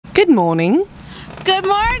Good morning. Good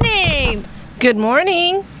morning. Good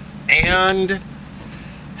morning. And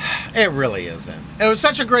it really isn't. It was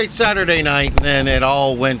such a great Saturday night, and then it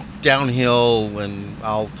all went downhill, and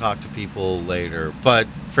I'll talk to people later. But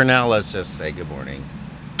for now, let's just say good morning.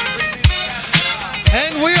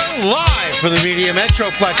 And we are live from the Media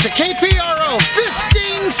Metroplex at KPRO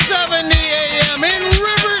 1570 AM in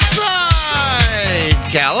Riverside,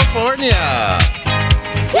 California.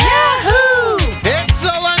 Yahoo! It's the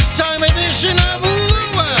lunchtime edition of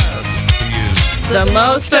Lewis. The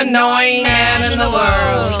most annoying man in the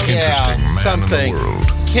world. Yeah, man something. in the world.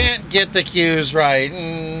 Can't get the cues right.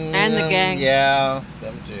 And the gang. Yeah,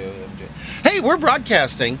 them too. Hey, we're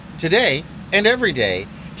broadcasting today and every day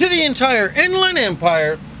to the entire Inland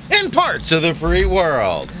Empire and parts of the free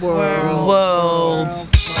world. World.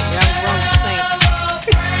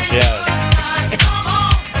 Yes.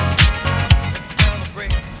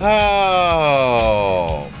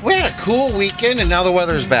 Oh, we had a cool weekend, and now the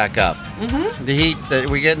weather's back up. Mm-hmm. The heat,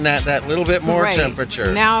 we're getting that little bit more Right.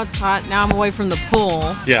 temperature. Now it's hot. Now I'm away from the pool.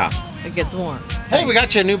 Yeah. It gets warm. Hey, we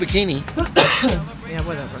got you a new bikini. Yeah,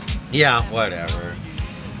 whatever. Yeah, whatever.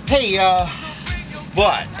 Hey,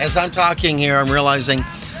 but as I'm talking here, I'm realizing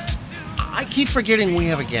I keep forgetting we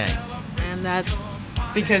have a gang. And that's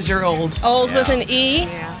Because you're old. Old Yeah. with an E?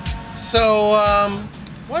 yeah. So,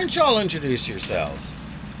 why don't y'all introduce yourselves?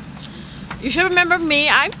 You should remember me.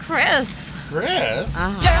 I'm Chris. Chris? Uh-huh.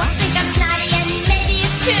 Girls think I'm snotty and maybe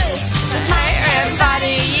it's true. With my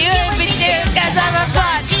Everybody, you would be too, 'cause I'm a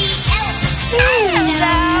slut.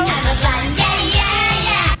 Hello. I'm a blonde,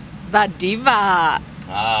 yeah. The diva.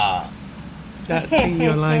 Ah. That's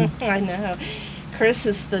your line. I know. Chris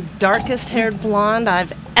is the darkest haired blonde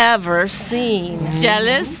I've ever seen.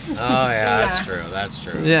 Jealous? Oh, yeah, that's true. That's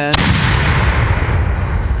true. Yes.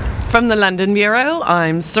 From the London Bureau,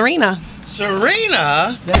 I'm Serena.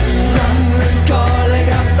 Serena?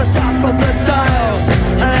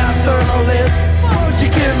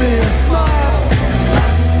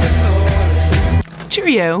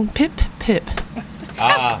 Cheerio. Pip, pip.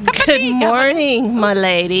 Ah. Good morning, my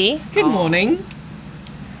lady. Good morning.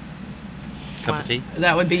 Cup of tea?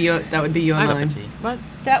 That would be your Cup line. of tea? What?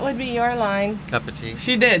 That would be your line. Cup of tea?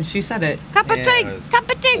 She did. She said it. Cup of Yeah, tea. it was Cup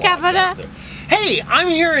of tea, black Governor. out there. Hey, I'm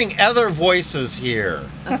hearing other voices here.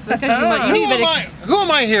 That's because you need better. Who am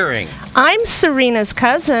I hearing? I'm Serena's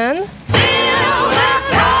cousin.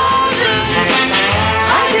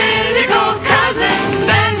 Identical cousins,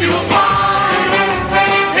 and you'll find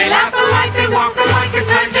they laugh alike, they walk alike, at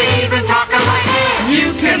times they even talk alike.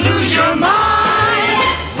 You can lose your mind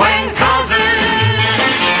when cousins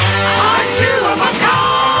are two of a kind.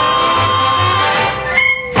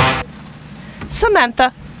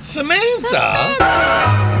 Samantha. Samantha?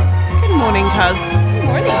 Good morning, cuz.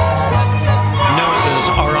 Noses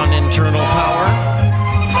are on internal power.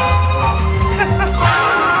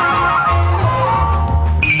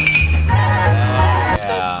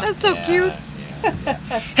 Yeah, That's so cute.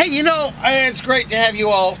 Hey, it's great to have you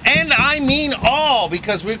all, and I mean all,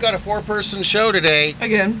 because we've got a 4-person show today.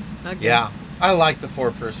 Again. Okay. Yeah, I like the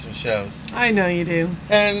 4-person shows. I know you do.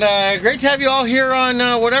 And great to have you all here on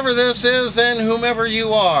whatever this is and whomever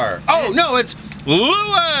you are. Oh, no, it's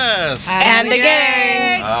Lewis! And the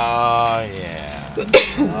gang. Oh, yeah.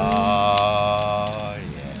 Oh,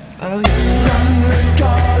 yeah. Oh,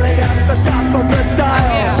 yeah.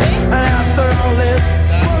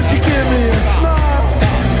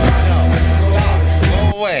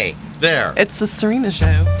 Go away. There. It's the Serena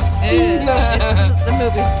Show. It's the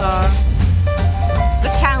movie star. The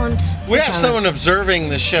talent. We have someone observing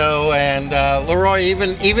the show, and Leroy,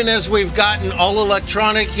 even as we've gotten all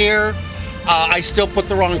electronic here, I still put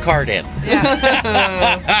the wrong card in.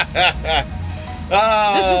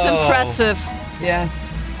 Oh. This is impressive. Yes.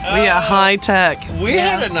 We are high tech. We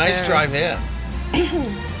had a nice drive in.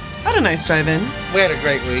 Had a nice drive in. We had a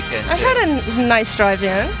great weekend. I had a nice drive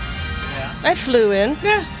in. Yeah. I flew in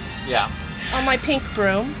Yeah. on my pink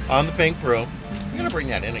broom. On the pink broom. We're going to bring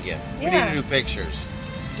that in again. We Yeah. need to do pictures.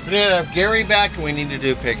 We need to have Gary back, and we need to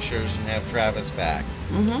do pictures and have Travis back.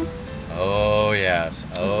 Mm-hmm. Oh, yes.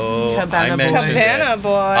 Oh, I Cabana boy. mentioned Cabana it.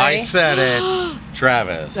 boy. I said it.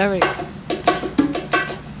 Travis. There we go.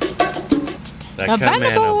 The Cabana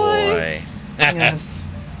Cabana boy. boy. Yes.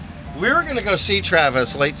 We were going to go see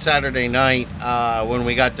Travis late Saturday night when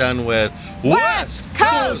we got done with West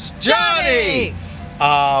Coast Johnny.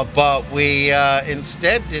 But we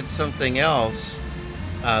instead did something else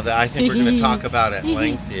that I think we're going to talk about at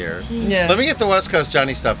length here. Yes. Let me get the West Coast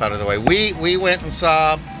Johnny stuff out of the way. We went and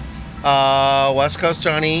saw West Coast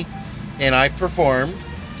Johnny, and I performed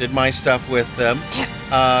Did my stuff with them.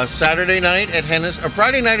 Friday night at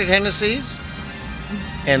Hennessy's.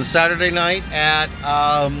 And Saturday night at,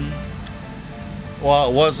 well,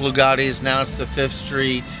 it was Lugatti's. Now it's the 5th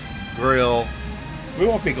Street Grill. We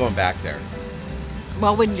won't be going back there.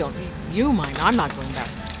 Well, when you mind, I'm not going back.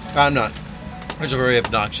 I'm not. There's a very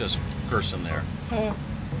obnoxious person there.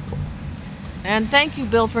 And thank you,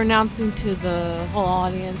 Bill, for announcing to the whole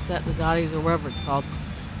audience at the Gotti's or wherever it's called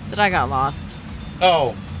that I got lost.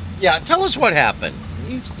 Oh, yeah. Tell us what happened.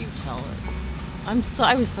 You tell it.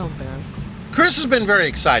 I was so embarrassed. Chris has been very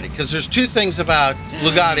excited because there's 2 things about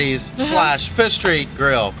Lugatti's / 5th Street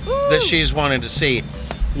Grill that she's wanted to see.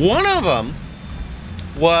 One of them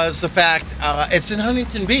was the fact it's in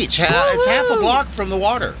Huntington Beach. It's half a block from the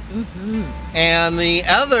water. Mm-hmm. And the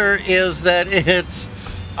other is that it's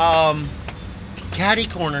catty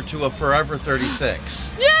corner to a Forever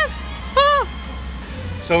 36. Yes! Ah!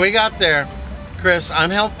 So we got there. Chris,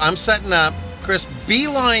 I'm setting up. Chris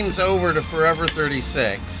beelines over to Forever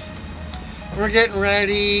 36. We're getting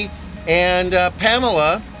ready, and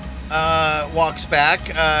Pamela walks back.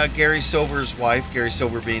 Gary Silver's wife, Gary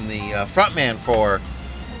Silver being the front man for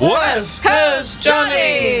West Coast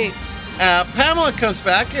Johnny! Pamela comes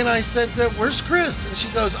back, and I said, where's Chris? And she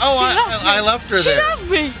goes, I left her there. She left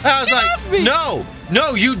me. And I was like,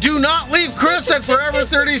 no, you do not leave Chris at Forever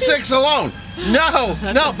 36 alone. No,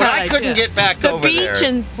 but I couldn't get back over there. The beach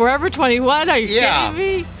and Forever 21, are you kidding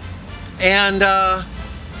me? And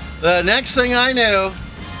the next thing I knew,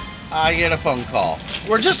 I get a phone call.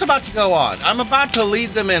 We're just about to go on. I'm about to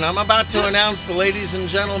lead them in. I'm about to announce the ladies and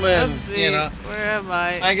gentlemen, Where am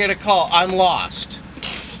I? I get a call. I'm lost.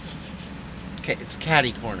 Okay, it's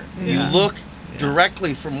catty corner. You look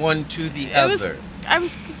directly from one to the other.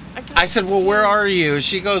 I said, well, where are you?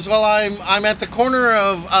 She goes, well, I'm at the corner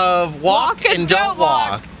of walk and don't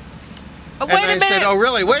walk. Wait and a I minute. said, oh,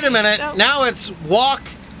 really? Wait a minute. No. Now it's walk,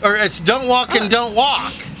 or it's don't walk and don't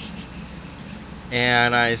walk.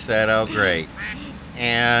 And I said, oh, great.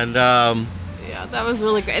 And yeah, that was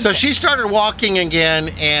really great. so she started walking again,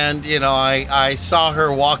 and, I saw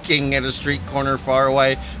her walking at a street corner far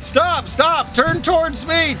away. Stop, turn towards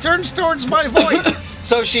me, turns towards my voice.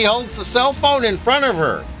 So she holds the cell phone in front of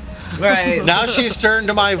her. Right. Now she's turned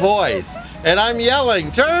to my voice, and I'm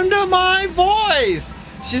yelling, turn to my voice.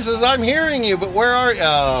 She says, I'm hearing you, but where are you?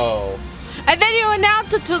 Oh. And then you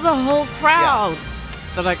announced it to the whole crowd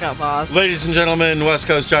that I got lost. Ladies and gentlemen, West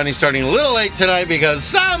Coast Johnny starting a little late tonight because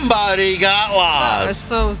somebody got lost.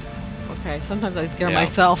 Okay, sometimes I scare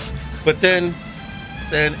myself. But then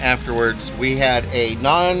afterwards, we had a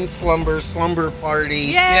slumber party,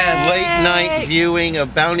 Yay! late night viewing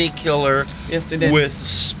of Bounty Killer Yes, we did. with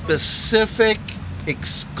specific,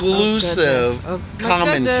 exclusive Oh, my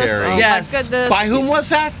commentary. Goodness. Oh, Yes. my goodness. By whom was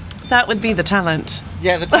that? That would be the talent.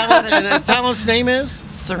 Yeah, the talent. And the talent's name is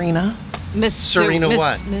Serena. Miss Serena Miss-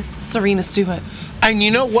 what? Miss Serena Stewart. And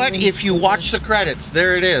you know what? If you watch the credits,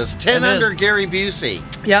 there it is. 10 It is. under Gary Busey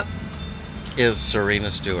Yep. is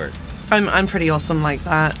Serena Stewart. I'm pretty awesome like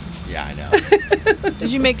that. Yeah, I know.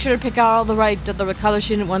 Did you make sure to pick out all the colors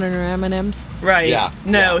she didn't want in her M&Ms? Right. Yeah.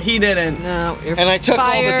 No, he didn't. No, you're And I took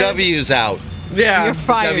all the fired. W's out. Yeah. You're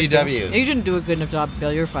fired. WWs. You didn't do a good enough job,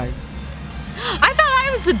 Bill. You're fired. I thought I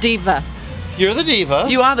was the diva. You're the diva.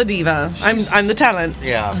 You are the diva. I'm the talent.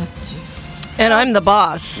 Yeah. Oh, jeez. And I'm the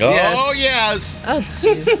boss. Oh, yes. Oh,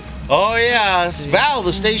 jeez. Oh, yes. Val,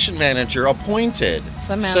 the station manager, appointed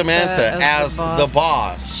Samantha as the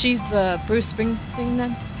boss. She's the Bruce Springsteen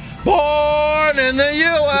then? Born in the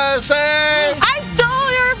USA. I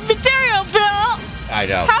stole your material, Bill. I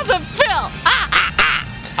know. How's it feel?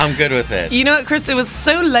 I'm good with it. You know what, Chris? It was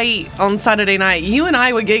so late on Saturday night. You and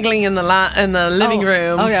I were giggling in the living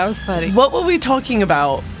room. Oh, yeah, it was funny. What were we talking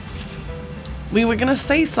about? We were gonna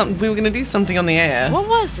say something. We were gonna do something on the air. What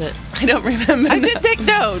was it? I don't remember. I did take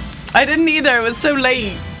notes. I didn't either. It was so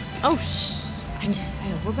late. Oh, I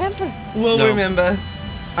don't remember. We'll No. remember.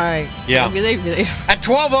 All right. Yeah. Really. At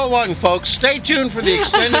 12:01, folks, stay tuned for the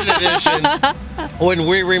extended edition when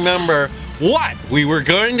we remember what we were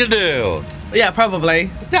going to do. Yeah, probably.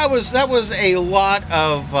 That was a lot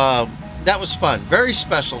of. That was fun. Very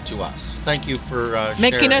special to us. Thank you for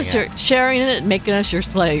Sharing it and making us your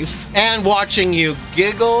slaves. and watching you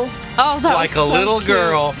giggle Oh, that like was a so little cute.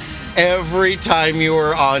 girl every time you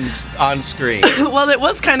were on screen. Well, it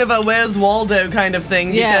was kind of a Where's Waldo kind of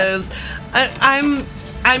thing Yes. because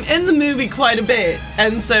I'm in the movie quite a bit,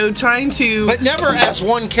 and so trying to. But never as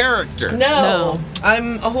one character. No,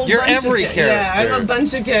 I'm a whole. You're bunch every of, Yeah, character. I'm a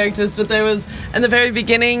bunch of characters. But there was in the very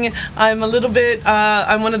beginning, I'm a little bit.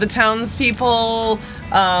 I'm one of the townspeople,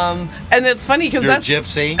 and it's funny because You're a that's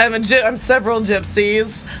gypsy. I'm several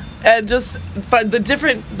gypsies, and just but the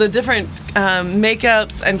different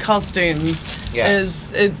makeups and costumes Yes.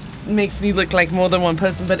 it makes me look like more than one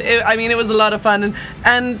person. But it was a lot of fun,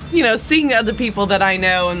 and seeing other people that I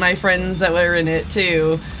know and my friends that were in it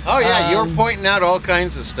too. Oh yeah, you were pointing out all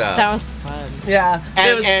kinds of stuff. That was fun. Yeah,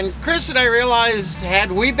 it was- And Chris and I realized,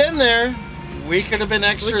 had we been there, we could have been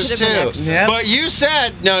extras could too. have been extras. Yep. But you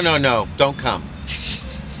said, no, don't come.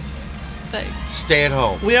 Thanks. Stay at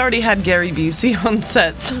home. we already had Gary Busey on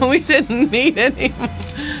set, so we didn't need any.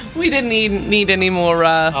 We didn't need any more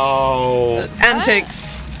Oh, antics.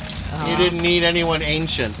 you didn't need anyone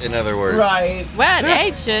ancient, in other words. Right. Well,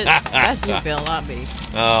 ancient. That's you, Bill, not me.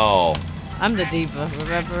 Oh, I'm the diva,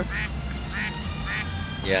 remember?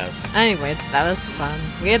 yes. Anyway, that was fun.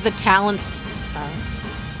 We had the talent.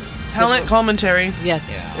 Talent commentary. Yes,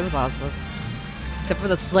 Yeah. it was awesome. Except for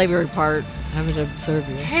the slavery part, having to serve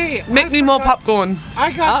you. Hey, Make me more popcorn.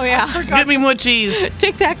 I got. Oh, yeah. Get me more cheese.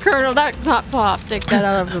 Take that kernel, that's not pop. Take that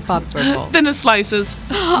out of the popcorn bowl. Thinner slices.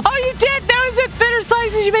 Oh, you did? That was it. Thinner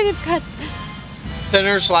slices. You made it cut.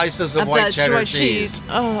 Thinner slices of white that cheddar short cheese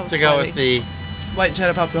Oh, to go funny. with the. White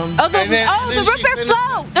cheddar popcorn. Oh, the And then root she beer finished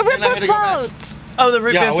float. it, The root and I had beer to go back. floats. Oh, the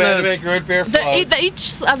root Yeah, beer we had to float. make root beer floats.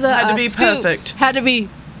 Each of the Had to be scoops perfect. had to be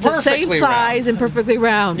the same Perfectly size and perfectly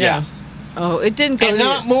round. Yes. Oh, it didn't go. And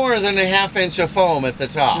not more than a half inch of foam at the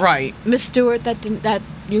top. Right. Miss Stewart, that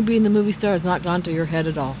you being the movie star has not gone to your head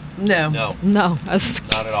at all. No. No, No. That's-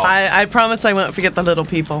 not at all. I promise I won't forget the little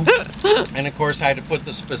people. And of course, I had to put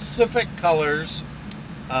the specific colors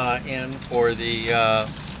in for the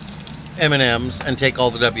M&Ms and take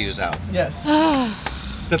all the W's out. Yes.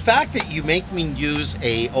 The fact that you make me use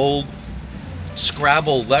a old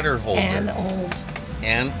Scrabble letter holder And old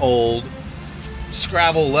old.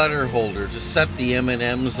 Scrabble letter holder to set the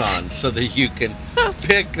M&Ms on so that you can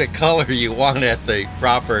pick the color you want at the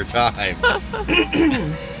proper time.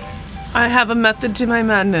 I have a method to my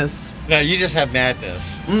madness. No, you just have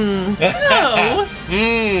madness. No.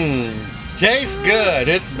 Mmm, tastes good.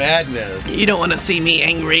 It's madness. You don't want to see me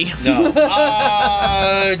angry. No.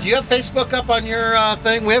 Do you have Facebook up on your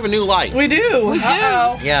thing? We have a new light. We do. We do.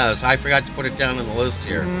 Yes, I forgot to put it down on the list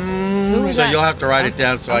here. Who was So that? you'll have to write it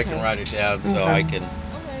down so I can Okay. write it down so Okay. I can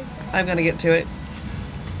I've got to get to it.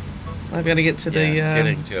 I've got to get to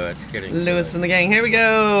getting to it. Getting to Lewis it. and the gang. Here we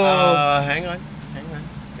go. Hang on.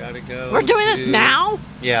 Gotta go. We're doing this to- now?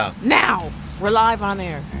 Yeah. Now. We're live on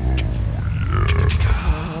air.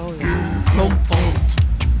 Oh, yeah.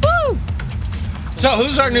 Woo! So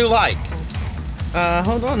who's our new like?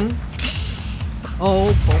 Hold on.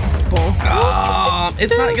 Oh, boom.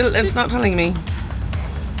 It's not telling me.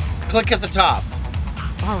 Click at the top.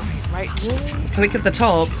 All right, right. Click at the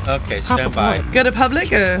top. Okay, stand by. Go to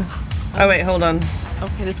public. Oh wait, hold on.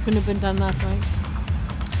 Okay, this couldn't have been done last night.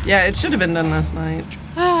 Yeah, it should have been done last night.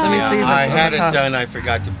 Let me see if I it's on had the it top. done. I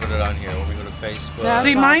forgot to put it on here. Let me go to Facebook. Yeah.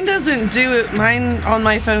 See, mine doesn't do it. Mine on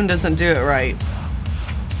my phone doesn't do it right.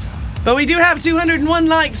 But we do have 201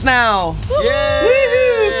 likes now. Yay!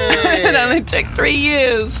 It only took 3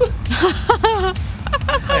 years.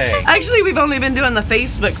 Hey, Actually, we've only been doing the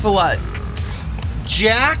Facebook for what?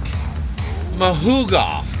 Jack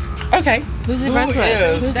Mahugoff. Okay. Who's he Who friends with?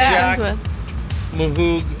 is Who's he Jack friends with?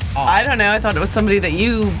 Mahugoff. I don't know. I thought it was somebody that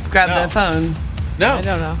you grabbed No. their phone. No, I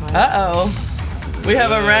don't know. We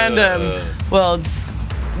have a random. Well,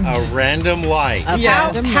 a random like. A Yeah.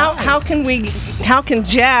 random How can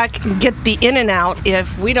Jack get the in and out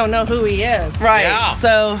if we don't know who he is? right. Yeah.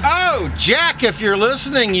 So Oh, Jack, if you're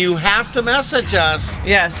listening, you have to message us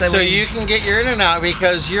yes. so you can get your in and out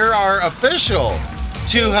because you're our official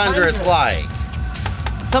 200th like.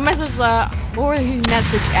 So message, or you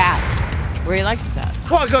message at where you like that.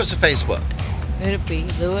 Well, it goes to Facebook. Would it be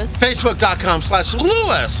Lewis?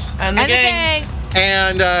 Facebook.com/Lewis. and the gang.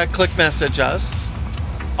 And click message us.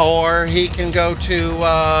 Or he can go to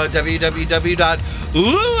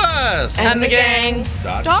www.lewis.com. And the gang.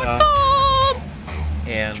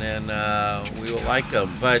 And then we will like him.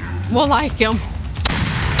 But We'll like him.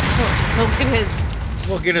 He'll get his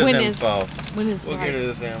we'll get his When info. when his We'll wife. get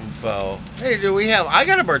his info. Hey, do we have? I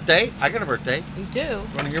got a birthday. You do. You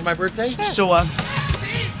want to hear my birthday? Sure.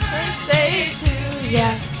 Birthday to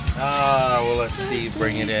ya. We'll let Steve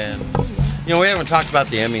bring it in. You know, we haven't talked about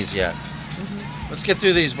the Emmys yet. Let's get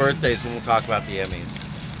through these birthdays and we'll talk about the Emmys.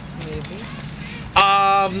 Maybe.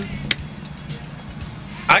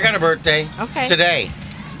 I got a birthday. Okay. It's today.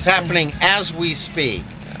 It's happening as we speak.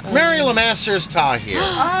 Mary Lemasters Ta here.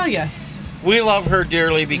 Ah, yes. We love her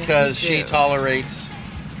dearly because we she do. tolerates.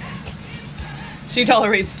 She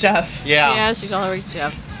tolerates Jeff. Yeah, she tolerates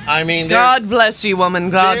Jeff. I mean, God bless you, woman.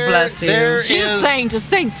 God bless you. There She's is, a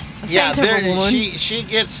saint. yeah, Saint of a woman. she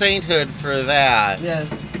gets sainthood for that, Yes.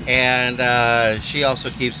 and she also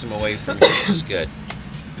keeps him away from you, which is good.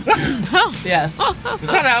 Yes. Is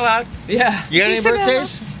that out loud? Yeah. You got any You said that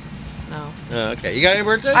birthdays? No. Oh, okay, you got any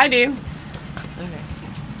birthdays? I do. Okay.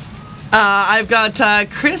 I've got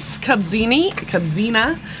Chris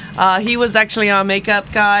Cabzina. He was actually our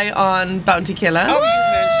makeup guy on Bounty Killer. Oh, you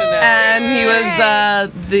mentioned that.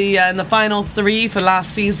 And he was in the final 3 for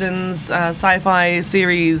last season's sci-fi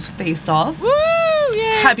series Face Off. Woo!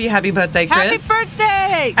 Yay! Happy birthday, Chris. Happy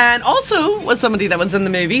birthday! And also was somebody that was in the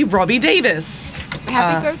movie, Robbie Davis.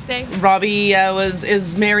 Happy birthday! Robbie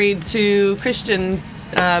is married to Christian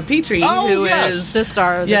Petrie, Oh, who yes. is The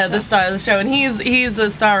star of the show. the star of the show, and he's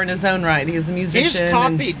a star in his own right. He's a musician. He's and-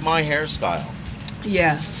 copied my hairstyle.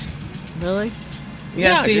 yes, Really?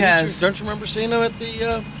 yes, he didn't has. Don't you remember seeing him at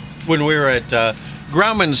the when we were at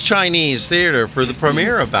Grauman's Chinese Theater for the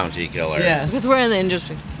premiere of Bounty Killer? Yes, Because we're in the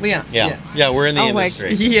industry. Yeah, we're in the Oh, my-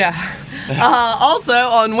 industry. yeah. Also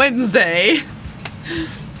on Wednesday,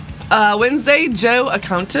 Joe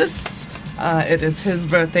Accountus. It is his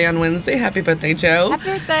birthday on Wednesday. Happy birthday, Joe. Happy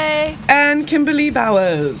birthday! And Kimberly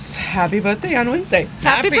Bowers. Happy birthday on Wednesday.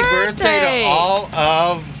 Happy birthday birthday to all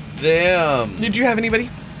of them. Did you have anybody?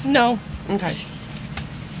 No. Okay.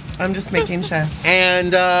 I'm just making sure.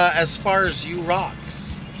 And as far as you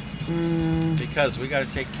rocks, because we got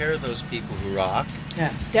to take care of those people who rock.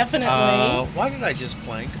 Yes. Definitely. Why did I just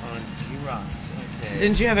blank on you rocks? Okay.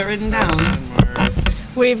 Didn't you have it written down?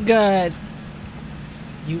 We've got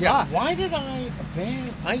you Yeah, rock. why did I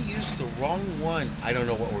used the wrong one. I don't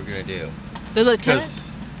know what we're gonna do. The lieutenant.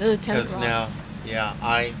 Because The lieutenant. now, rocks. yeah,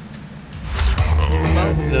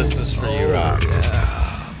 this is for you rocks.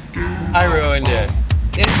 I ruined it.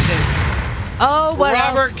 Yes, you did. Oh, what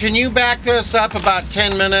Robert, else? can you back this up about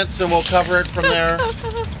 10 minutes and we'll cover it from there?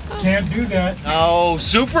 Can't do that. Oh,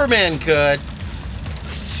 Superman could.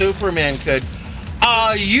 Superman could.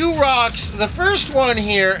 You rocks. The first one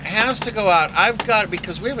here has to go out. I've got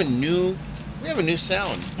because we have a new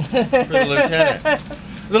sound for the lieutenant.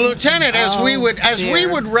 The lieutenant, as we dear.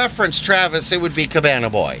 would reference Travis, it would be Cabana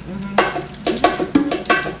Boy.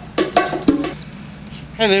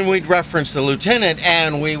 And then we'd reference the lieutenant,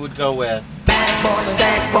 and we would go with.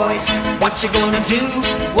 Bad boys, what you gonna do?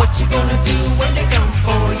 What you gonna do when they come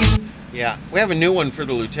for you? Yeah, we have a new one for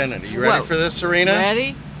the lieutenant. Are you ready Whoa. for this, Serena?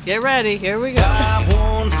 Ready? Get ready. Here we go.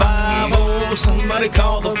 5150, somebody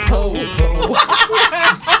call the po-po.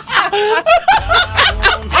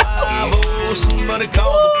 5150, somebody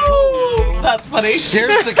call the po-po. That's funny.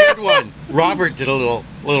 Here's the good one. Robert did a little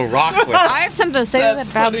rock with it. I have something to say That's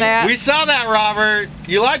about funny. that. We saw that, Robert.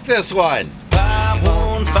 You like this one?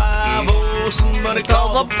 5150, somebody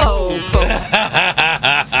call the po-po.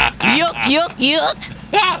 Yuck, yuck, yuck.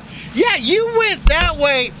 Yeah, you went that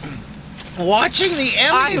way. Watching the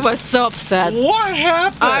I Emmys. was so upset. What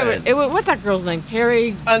happened? What's that girl's name?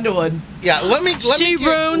 Carrie. Underwood. Yeah, let me She get,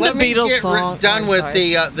 ruined let the me Beatles get song. done I'm with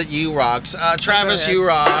sorry. the U Rocks. Travis, ahead. you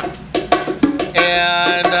rock,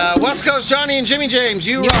 and West Coast Johnny and Jimmy James,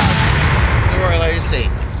 you rock. Laura Lacey,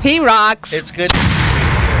 He rocks. it's good to see you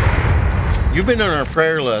here. You've been on our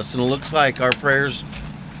prayer list, and it looks like our prayers,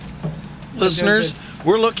 listeners,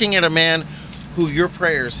 we're looking at a man who your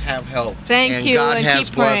prayers have helped. Thank and you, God and has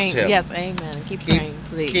keep blessed praying. him. Yes, amen. And keep praying,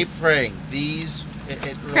 please. Keep praying. These, it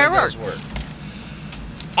really Prayer does works. work.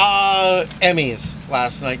 Emmys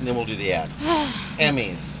last night, and then we'll do the ads.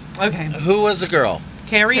 Emmys. Okay. Who was the girl?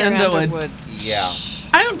 Carrie Carrie Underwood. Underwood. Yeah.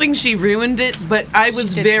 I don't think she ruined it, but I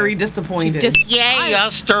was did very too. disappointed.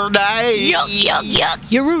 Yesterday. Yuck, yuck,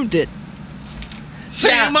 yuck. You ruined it. See,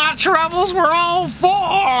 Yeah. my troubles were all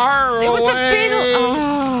far It was the away. Beatles.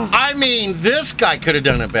 Oh. I mean, this guy could have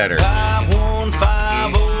done it better.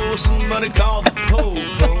 5150, somebody call the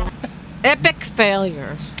po-po. Epic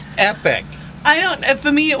failure. Epic. I don't.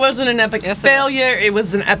 For me, it wasn't an epic Yes, it was. failure. It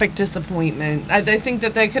was an epic disappointment. I think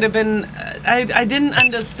that they could have been. I didn't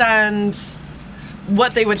understand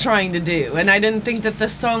what they were trying to do, and I didn't think that the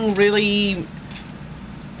song really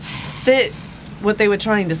fit what they were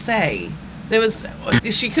trying to say. There was.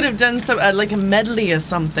 She could have done some like a medley or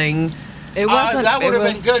something. It wasn't. That would it have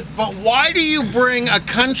was been good. But why do you bring a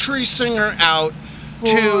country singer out for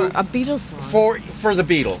to a Beatles song. for the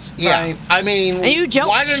Beatles? Yeah. Right. I mean, And you jump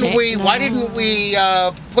why didn't shit. we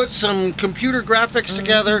No. put some computer graphics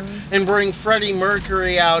together and bring Freddie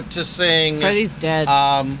Mercury out to sing? Freddie's dead.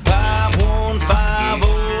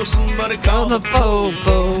 5150, somebody call the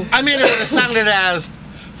po-po. I mean, it would have sounded as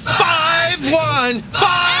 5150.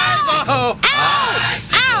 Ow!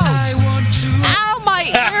 Ow, my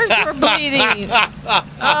ears are bleeding.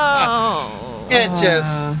 Oh. It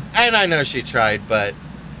just, and I know she tried, but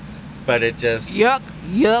it just. Yuck,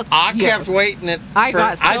 yuck. I yuck. kept waiting it. I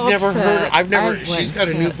got so I've never upset. heard. I She's went got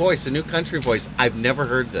a new upset. voice, a new country voice. I've never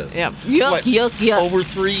heard this. Yep. Yuck, What, yuck, yuck. Over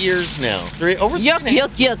 3 years now. Over Yuck, 3 yuck,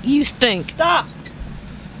 yuck. You stink. Stop.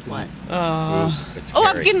 What? It's Oh,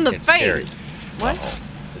 I'm Carrie. getting the It's face. Carrie. What? Uh-oh.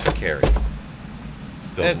 It's Carrie.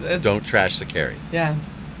 It's- Don't trash the Carrie. Yeah.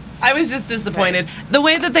 I was just disappointed. The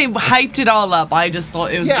way that they hyped it all up, I just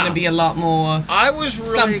thought it was Yeah. going to be a lot more. I was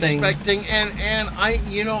really Something. expecting, and I,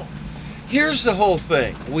 here's the whole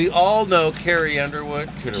thing. We all know Carrie Underwood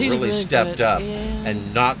could have She's really really stepped good, up yeah.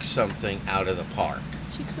 and knocked something out of the park,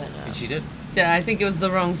 She could and have. she didn't. Yeah, I think it was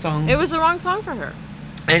the wrong song. It was the wrong song for her.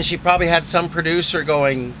 And she probably had some producer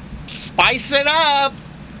going, spice it up,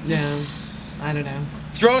 Yeah. I don't know.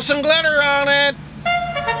 throw some glitter on it.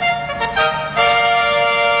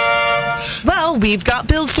 Well, we've got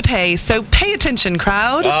bills to pay, so pay attention,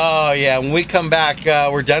 crowd. Oh yeah, when we come back,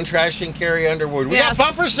 we're done trashing Carrie Underwood. We Yes.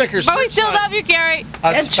 got bumper stickers. But we church still signs, love you, Carrie. A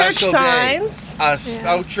And church special day. signs.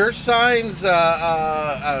 Oh, church signs,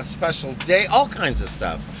 a special day, all kinds of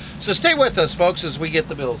stuff. So stay with us, folks, as we get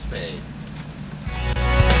the bills paid.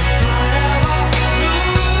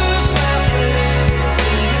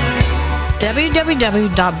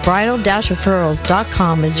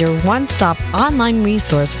 www.bridal-referrals.com is your one-stop online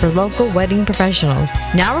resource for local wedding professionals.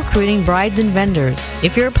 Now recruiting brides and vendors.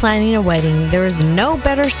 If you're planning a wedding, there is no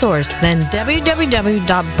better source than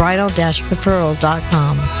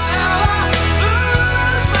www.bridal-referrals.com.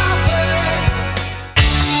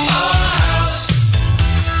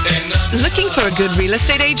 Looking for a good real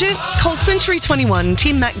estate agent? Call Century 21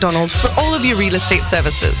 Team MacDonald for all of your real estate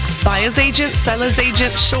services. Buyer's agent, seller's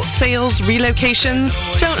agent, short sales, relocations.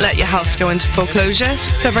 Don't let your house go into foreclosure.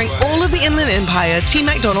 Covering all of the Inland Empire, Team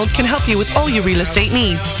MacDonald can help you with all your real estate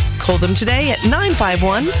needs. Call them today at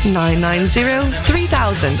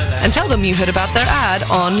 951-990-3000 and tell them you heard about their ad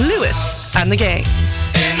on Lewis and the Gang.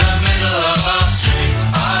 In the middle of our streets,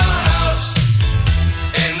 our house.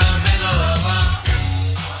 In the middle of our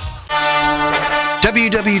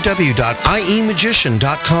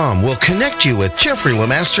www.iemagician.com will connect you with Jeffrey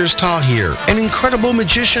Lemasters Tahir, an incredible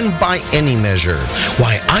magician by any measure.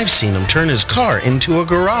 Why, I've seen him turn his car into a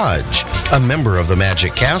garage. A member of the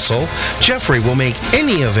Magic Castle, Jeffrey will make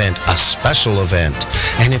any event a special event.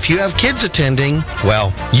 And if you have kids attending,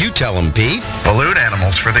 well, you tell them, Pete. Balloon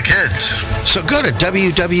animals for the kids. So go to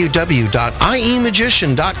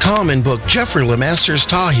www.iemagician.com and book Jeffrey Lemasters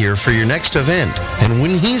Tahir for your next event. And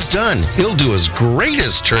when he's done, he'll do his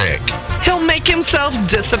greatest trick. He'll make himself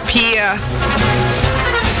disappear.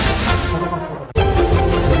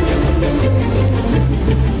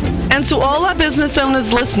 And to all our business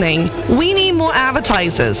owners listening, we need more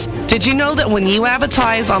advertisers. Did you know that when you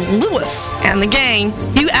advertise on Lewis and the Gang,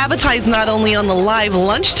 you advertise not only on the live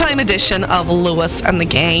lunchtime edition of Lewis and the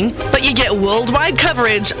Gang, but you get worldwide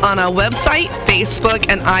coverage on our website, Facebook,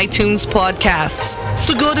 and iTunes podcasts.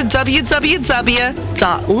 So go to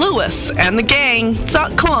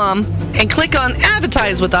www.lewisandthegang.com and click on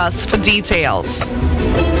Advertise with Us for details.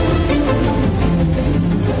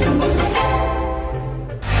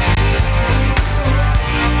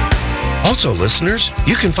 Also, listeners,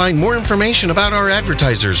 you can find more information about our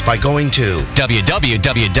advertisers by going to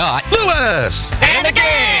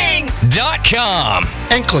www.lewisandthegang.com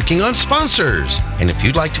and clicking on sponsors. And if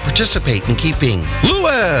you'd like to participate in keeping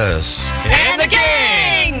Lewis and the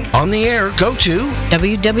Gang on the air, go to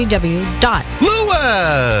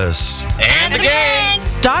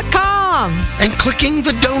www.lewisandthegang.com and clicking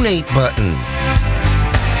the donate button.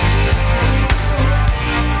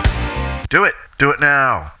 Do it. Do it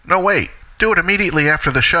now. No, wait. Do it immediately after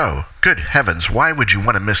the show. Good heavens, why would you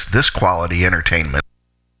want to miss this quality entertainment?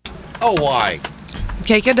 Oh, why?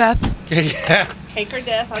 Cake or death. Yeah. Cake or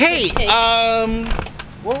death? I'll Hey, take cake.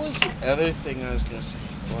 what was the other thing I was going to say?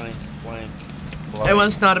 Blank. It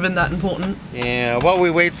must not have been that important. Yeah, while we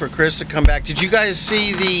wait for Chris to come back, did you guys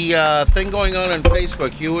see the thing going on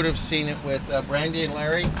Facebook? You would have seen it with Brandy and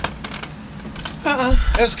Larry.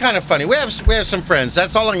 It was kind of funny. We have some friends.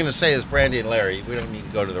 That's all I'm going to say is Brandy and Larry. We don't need to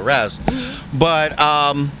go to the rest. But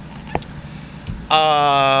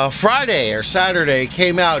Friday or Saturday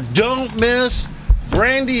came out. Don't miss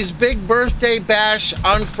Brandy's big birthday bash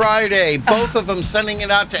on Friday. Both of them sending it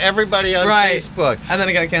out to everybody on Facebook. And then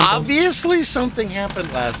it got canceled. Obviously, something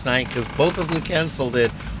happened last night because both of them canceled it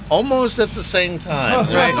almost at the same time. Oh,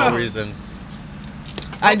 There's right. no reason.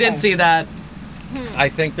 I did see that. I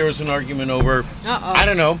think there was an argument over, I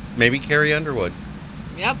don't know, maybe Carrie Underwood.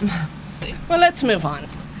 Yep. Well, let's move on.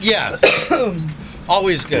 Yes.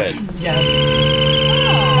 Always good. Yes.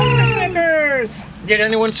 Bumper Snickers. Did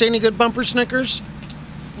anyone see any good bumper Snickers?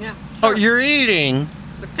 Yeah. Oh, you're eating.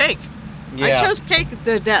 The cake. Yeah. I chose cake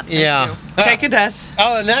to death. thank Yeah. you. Cake of death.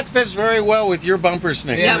 Oh, and that fits very well with your bumper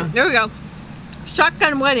Snickers. Yeah. There we go.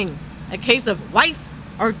 Shotgun wedding. A case of wife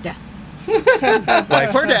or death.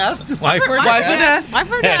 Wife or death. Wife or death.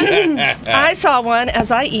 Wife or death. I saw one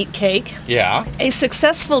as I eat cake. Yeah. A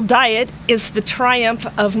successful diet is the triumph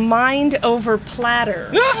of mind over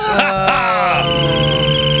platter.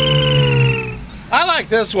 I like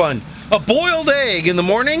this one. A boiled egg in the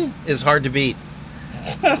morning is hard to beat.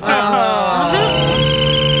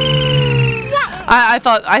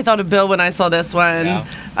 I thought of Bill when I saw this one. Yeah.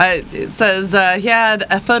 It says he had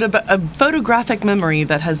a photographic memory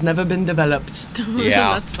that has never been developed.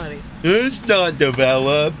 Yeah. That's funny. It's not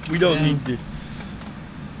developed. We don't need to.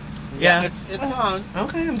 Yeah. It's on.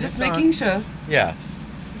 Okay, I'm just It's making on. sure. Yes.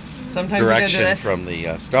 Sometimes you gotta do Direction it. from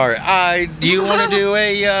the star. Do you want to do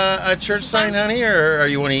a church sign, honey, or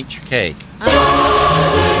you want to eat your cake?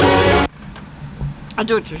 I'll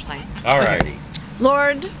do what you're saying. Alrighty.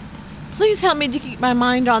 Lord, please help me to keep my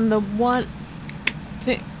mind on the one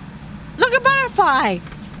thing. Look, a butterfly.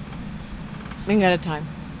 One at a time.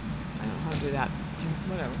 I don't know how to do that.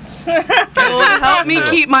 Whatever. Lord, help me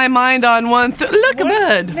keep my mind on one look, a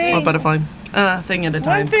bird. thing. Or butterfly. Thing at a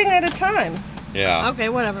time. One thing at a time. Yeah. Okay,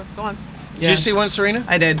 whatever. Go on. Did you see one, Serena?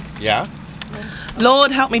 I did. Yeah.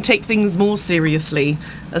 Lord, help me take things more seriously,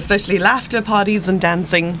 especially laughter parties and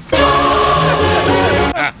dancing. Why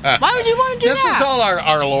would you want to do This that? is all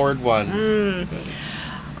our Lord ones.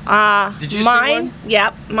 Did you see mine? one?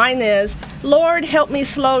 Yep, mine is, Lord, help me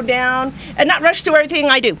slow down and not rush to everything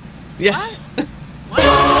I do. Yes.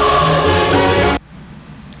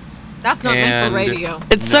 That's not meant And- for radio.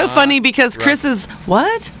 It's so Not funny because Chris right. is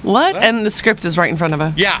what? And the script is right in front of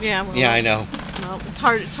her. Yeah. Yeah, well, Yeah, I know. Well, it's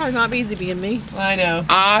hard. It's hard not easy being me. I know.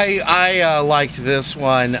 I liked this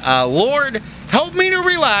one. Lord, help me to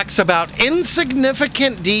relax about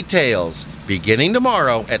insignificant details. Beginning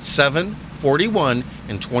tomorrow at 7:41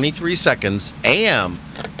 and 23 seconds a.m.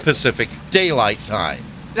 Pacific Daylight Time.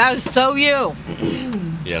 That was so you.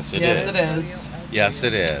 Yes, it is. Yes, it is. Yes,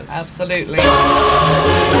 it is. Absolutely. Do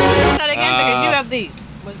that again because you have these.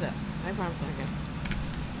 What's that? I promise again.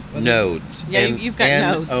 Nodes. Yeah, you've got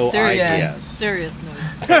nodes. N-O-I-D-S. Serious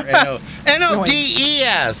nodes.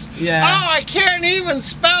 N-O-D-E-S. Yeah. Oh, I can't even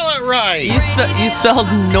spell it right. You spelled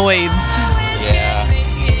noids. Yeah.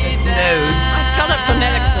 Nodes. I spelled it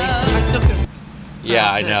phonetically. I still could.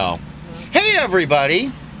 Yeah, I That's it. know. Hey,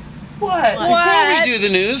 everybody. What? Before we do the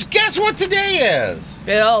news, guess what today is?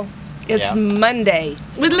 Bill, it's Yeah. Monday.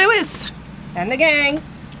 With Lewis. And the gang.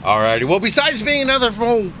 Alrighty. Well, besides being another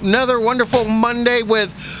wonderful Monday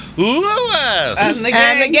with Lewis, And the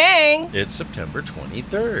And the gang. gang. it's September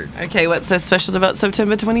 23rd. Okay, what's so special about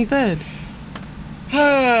September 23rd?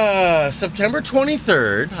 September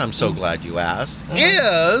 23rd, I'm so glad you asked,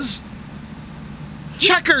 is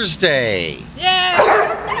Checkers Day. Yeah.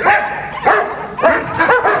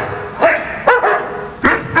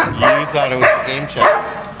 You thought it was the game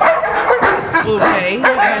Checkers. Okay.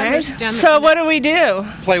 So what do we do?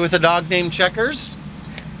 Play with a dog named Checkers?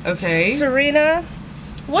 Okay. Serena,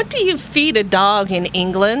 what do you feed a dog in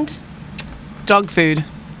England? Dog food.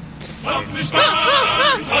 Not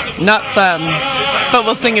sperm. But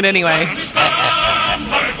we'll sing it anyway.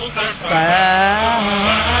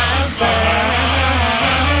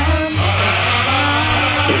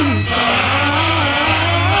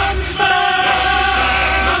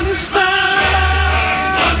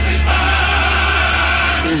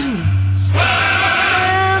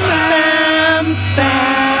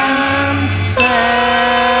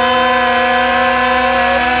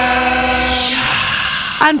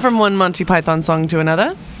 And from one Monty Python song to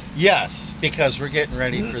another. Yes, because we're getting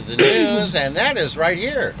ready for the news, and that is right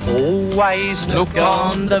here. Always look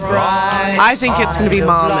on the bright I think it's going to be side of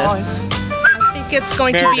Marvelous. life. I think it's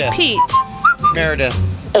going Meredith. to be Pete. Meredith.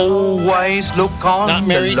 Always look on Not the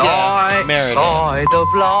Mary Death, light Meredith. side of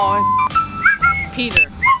life. Peter.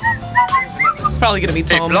 It's probably going to be If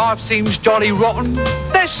Tom. life seems jolly rotten,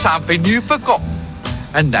 there's something you've forgotten.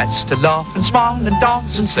 And that's to laugh and smile and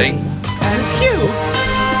dance and sing.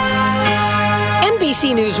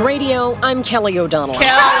 NBC News Radio, I'm Kelly O'Donnell.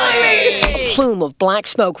 Kelly! plume of black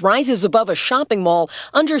smoke rises above a shopping mall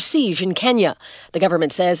under siege in Kenya. The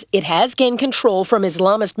government says it has gained control from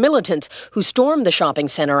Islamist militants who stormed the shopping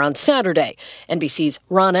center on Saturday. NBC's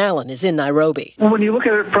Ron Allen is in Nairobi. When you look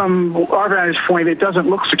at it from our vantage point, it doesn't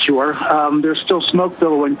look secure. There's still smoke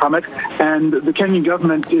billowing from it, and the Kenyan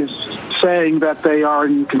government is saying that they are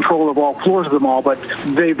in control of all floors of the mall, but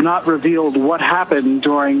they've not revealed what happened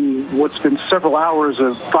during what's been several hours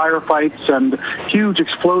of firefights and huge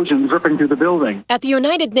explosions ripping through the building. At the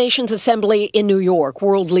United Nations Assembly in New York,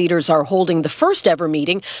 world leaders are holding the first ever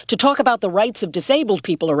meeting to talk about the rights of disabled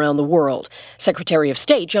people around the world. Secretary of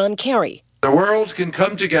State John Kerry. The world can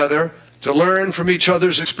come together to learn from each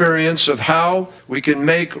other's experience of how we can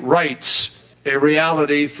make rights a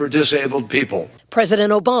reality for disabled people.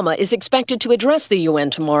 President Obama is expected to address the UN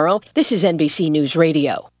tomorrow. This is NBC News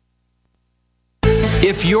Radio.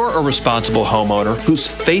 If you're a responsible homeowner who's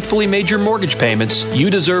faithfully made your mortgage payments, you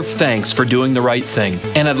deserve thanks for doing the right thing.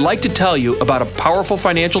 And I'd like to tell you about a powerful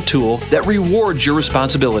financial tool that rewards your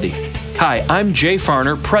responsibility. Hi, I'm Jay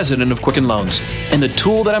Farner, president of Quicken Loans, and the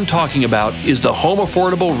tool that I'm talking about is the Home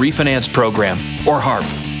Affordable Refinance Program, or HARP.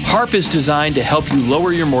 HARP is designed to help you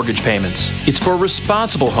lower your mortgage payments. It's for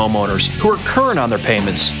responsible homeowners who are current on their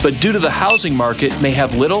payments, but due to the housing market may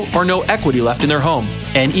have little or no equity left in their home.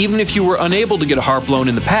 And even if you were unable to get a HARP loan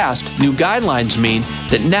in the past, new guidelines mean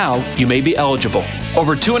that now you may be eligible.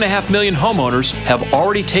 Over 2.5 million homeowners have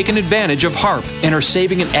already taken advantage of HARP and are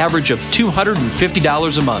saving an average of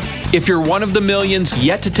 $250 a month. If you're one of the millions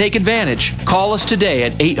yet to take advantage, call us today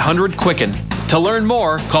at 800-QUICKEN. To learn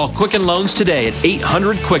more, call Quicken Loans today at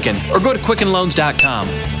 800-QUICKEN or go to QuickenLoans.com.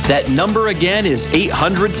 That number again is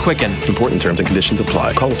 800-QUICKEN. Important terms and conditions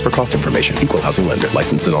apply. Call us for cost information. Equal housing lender.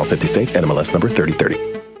 Licensed in all 50 states. NMLS number 3030.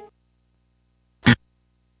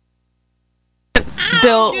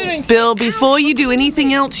 Bill, before you do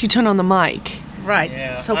anything else, you turn on the mic. Right.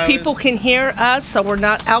 Yeah, so people can hear us, so we're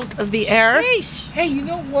not out of the air. Sheesh. Hey, you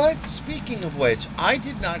know what? Speaking of which, I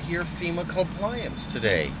did not hear FEMA compliance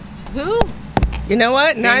today. Who? You know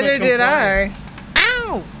what? FEMA Neither did I.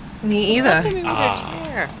 Ow! Me either.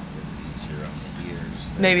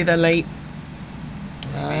 Maybe they're late.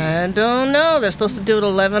 I don't know. They're supposed to do it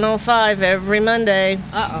 11:05 every Monday.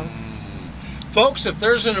 Uh-oh. Folks, if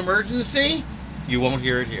there's an emergency, you won't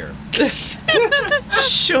hear it here.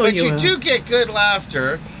 Sure But you you will. do get good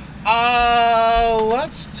laughter.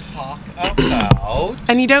 Let's talk about...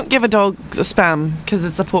 And you don't give a dog a spam because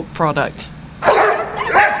it's a pork product.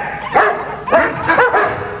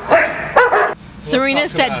 Serena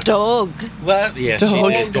said dog. Yes, she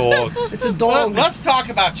did dog. It's a dog. Let's talk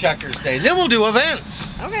about Checkers Day. Then we'll do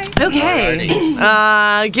events. Okay.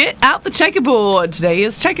 Okay. Get out the checkerboard. Today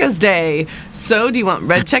is Checkers Day. So, do you want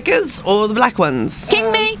red checkers or the black ones?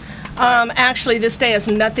 King me. Actually, this day has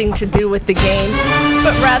nothing to do with the game,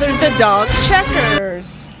 but rather the dog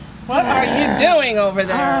checkers. What are you doing over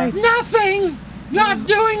there? Nothing. Not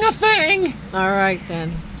doing a thing. All right,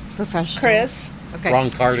 then. Professional. Chris. Okay.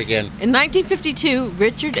 Wrong card again. In 1952,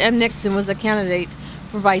 Richard M. Nixon was a candidate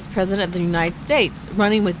for Vice President of the United States,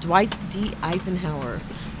 running with Dwight D. Eisenhower.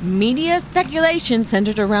 Media speculation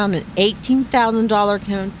centered around an $18,000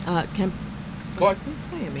 campaign.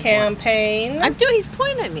 He's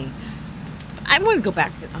pointing at me. I want to go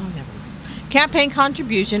back. Oh, never mind. Campaign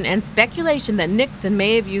contribution and speculation that Nixon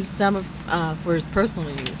may have used some of for his personal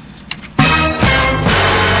use.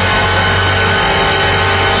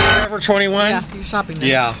 Forever 21? Yeah, you're shopping now.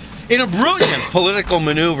 Yeah. In a brilliant political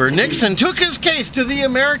maneuver, Nixon took his case to the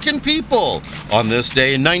American people. On this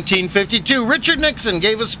day in 1952, Richard Nixon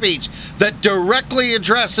gave a speech that directly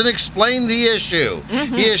addressed and explained the issue.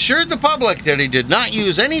 Mm-hmm. He assured the public that he did not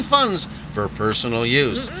use any funds for personal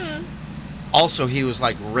use. Mm-mm. Also, he was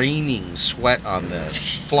like raining sweat on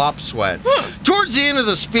this, flop sweat. Towards the end of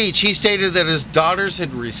the speech, he stated that his daughters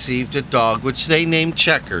had received a dog, which they named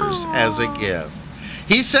Checkers, as a gift.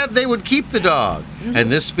 He said they would keep the dog,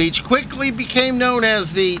 and this speech quickly became known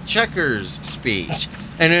as the Checkers speech.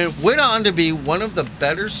 And it went on to be one of the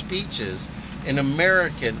better speeches in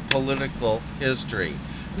American political history.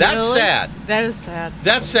 That's really? sad. That is sad.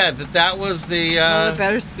 That's sad that was the... one of the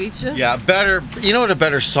better speeches? Yeah, better... You know what a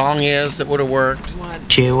better song is that would have worked? What?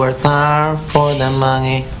 She worked hard for the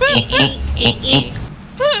money.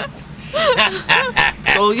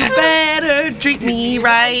 So you better treat me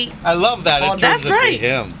right. I love that. Oh, it that's turns right. into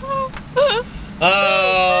him. Oh,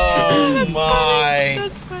 That's my. Funny.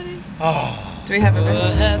 That's funny. Oh. Do we have a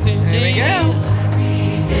bit? There we go.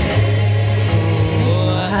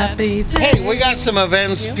 Happy day. Hey, we got some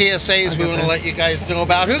events, PSAs we want to let you guys know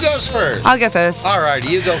about. Who goes first? I'll go first. All right,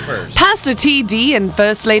 you go first. Pastor TD and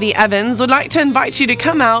First Lady Evans would like to invite you to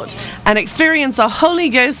come out and experience a Holy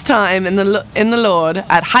Ghost time in the Lord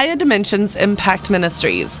at Higher Dimensions Impact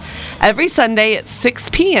Ministries every Sunday at 6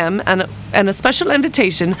 p.m. and a special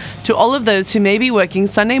invitation to all of those who may be working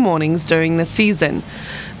Sunday mornings during this season.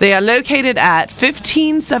 They are located at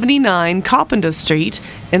 1579 Carpenter Street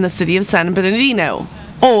in the city of San Bernardino.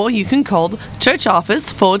 Or you can call the church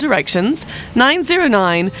office for directions,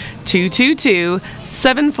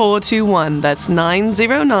 909-222-7421. That's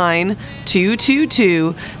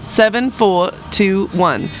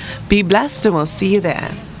 909-222-7421. Be blessed and we'll see you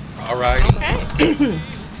there. All right. Okay.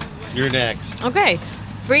 You're next. Okay.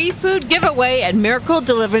 Free food giveaway at Miracle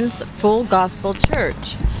Deliverance Full Gospel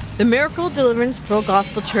Church. The Miracle Deliverance Full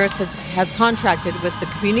Gospel Church has contracted with the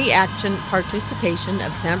Community Action Participation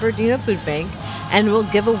of San Bernardino Food Bank and will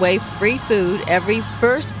give away free food every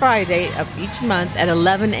first Friday of each month at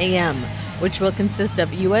 11 a.m., which will consist of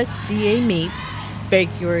USDA meats,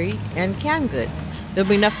 bakery, and canned goods. There'll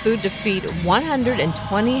be enough food to feed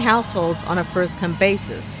 120 households on a first-come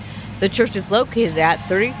basis. The church is located at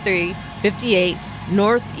 3358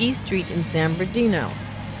 Northeast Street in San Bernardino.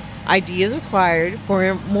 ID is required.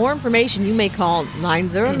 For more information, you may call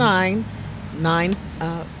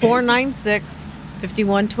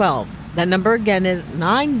 909-496-5112. That number again is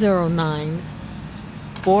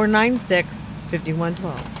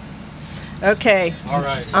 909-496-5112. Okay. All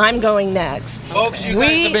right. I'm going next. Folks, you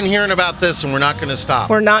guys have been hearing about this, and we're not going to stop.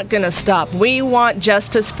 We're not going to stop. We want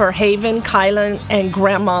justice for Haven, Kylan, and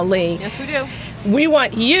Grandma Lee. Yes, we do. We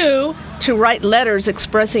want you to write letters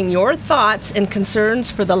expressing your thoughts and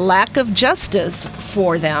concerns for the lack of justice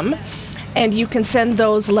for them. And you can send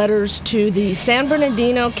those letters to the San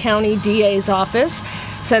Bernardino County DA's office.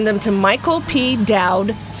 Send them to Michael P.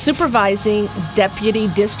 Dowd, Supervising Deputy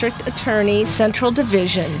District Attorney, Central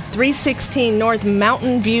Division, 316 North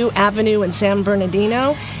Mountain View Avenue in San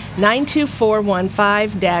Bernardino,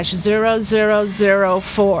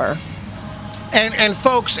 92415-0004. And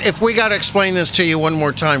folks, if we got to explain this to you one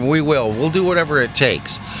more time, we will. We'll do whatever it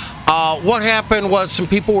takes. What happened was some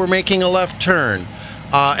people were making a left turn.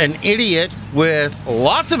 An idiot with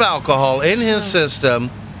lots of alcohol in his system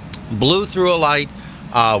blew through a light.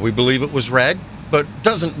 We believe it was red, but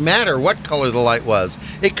doesn't matter what color the light was.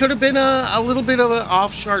 It could have been a little bit of an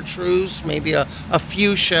off chartreuse, maybe a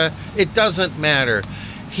fuchsia. It doesn't matter.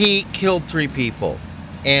 He killed 3 people.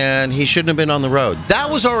 And he shouldn't have been on the road.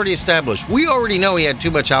 That was already established. We already know he had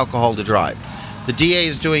too much alcohol to drive. The DA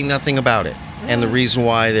is doing nothing about it. And the reason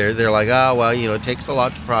why they're like, oh, well, it takes a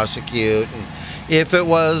lot to prosecute. And if it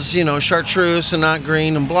was, chartreuse and not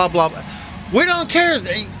green and blah, blah, blah. We don't care.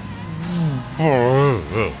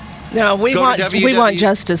 No, we want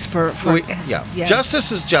justice for yeah.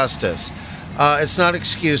 Justice is justice. It's not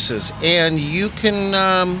excuses. And you can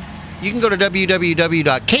go to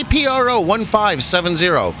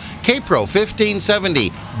www.kpro1570,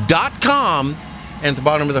 kpro1570.com, and at the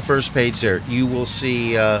bottom of the first page there, you will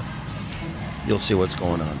see what's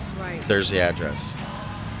going on. Right. There's the address.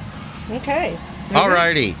 Okay. All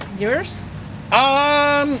righty. Yours?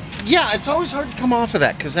 Yeah, it's always hard to come off of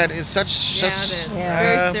that because that is such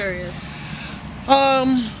very serious.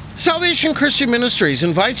 Salvation Christian Ministries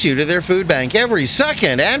invites you to their food bank every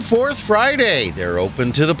second and fourth Friday. They're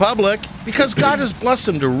open to the public because God has blessed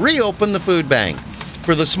them to reopen the food bank.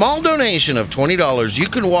 For the small donation of $20, you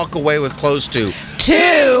can walk away with close to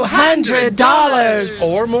 $200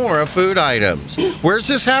 or more of food items. Where's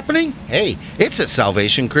this happening? Hey, it's at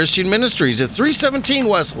Salvation Christian Ministries at 317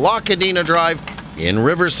 West La Cadena Drive in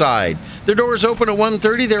Riverside. Their doors open at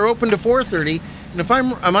 1:30. They're open to 4:30. And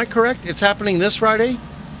am I correct? It's happening this Friday?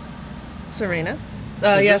 Serena?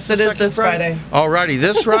 Is yes, this it the is this second Friday. Alrighty,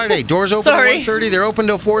 this Friday. Doors open at 1:30. They're open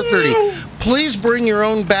till 4:30. Please bring your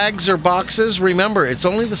own bags or boxes. Remember, it's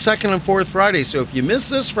only the second and fourth Friday, so if you miss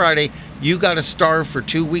this Friday, you got to starve for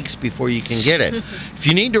 2 weeks before you can get it. If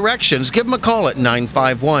you need directions, give them a call at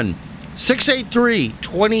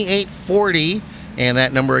 951-683-2840. And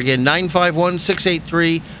that number again,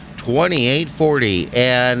 951-683-2840.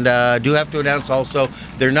 And do have to announce also,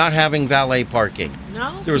 they're not having valet parking.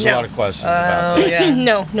 No? There was a lot of questions about that.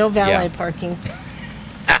 Yeah. No valet parking.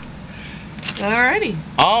 Alrighty.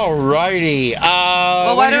 Alrighty.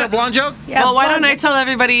 Why don't a blonde joke? Yeah, well, why don't I tell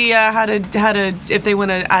everybody how to if they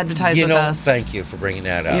want to advertise with us? Thank you for bringing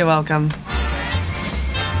that up. You're welcome.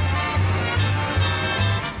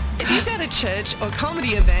 church or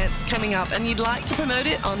comedy event coming up and you'd like to promote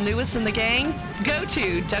it on Lewis and the Gang? Go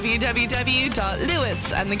to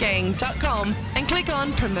www.lewisandthegang.com and click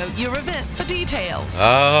on Promote Your Event for details.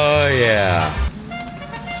 Oh, yeah.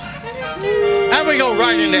 And we go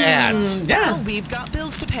right into ads. Yeah. Well, we've got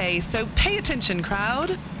bills to pay, so pay attention,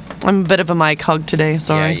 crowd. I'm a bit of a mic hog today,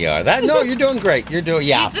 sorry. Yeah, you are. No, you're doing great. You're doing,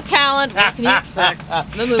 yeah. The talent, what can you expect?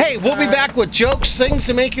 Hey, we'll be back with jokes, things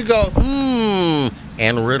to make you go,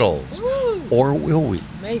 and riddles. Ooh. Or will we?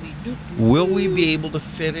 Maybe. Will we be able to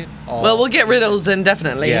fit it all? Well, we'll get riddles in,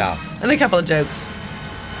 definitely. Yeah. And a couple of jokes.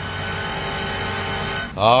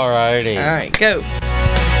 All righty. All right, go.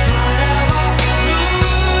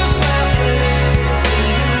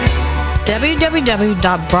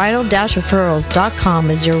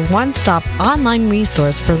 www.bridal-referrals.com is your one-stop online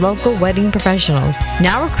resource for local wedding professionals.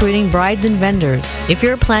 Now recruiting brides and vendors. If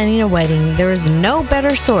you're planning a wedding, there is no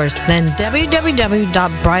better source than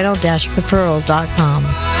www.bridal-referrals.com.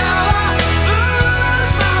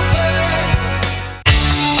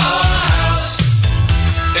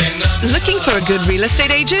 Looking for a good real estate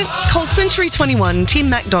agent? Call Century 21 Team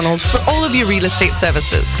MacDonald for all of your real estate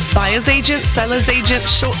services. Buyer's agent, seller's agent,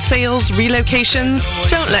 short sales, relocations.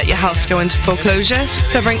 Don't let your house go into foreclosure.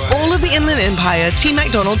 Covering all of the Inland Empire, Team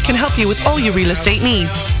MacDonald can help you with all your real estate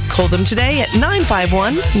needs. Call them today at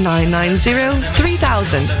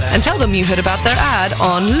 951-990-3000 and tell them you heard about their ad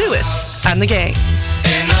on Lewis and the Gang.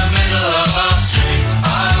 In the middle of our streets, our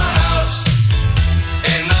house.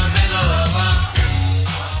 In the middle of our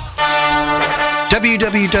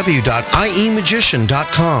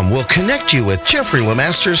www.iemagician.com will connect you with Jeffrey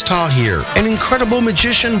Lemasters Tahir, an incredible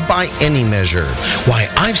magician by any measure. Why,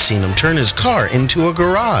 I've seen him turn his car into a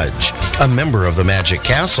garage. A member of the Magic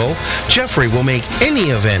Castle, Jeffrey will make any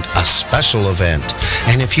event a special event.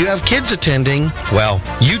 And if you have kids attending, well,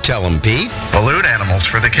 you tell them, Pete. Balloon animals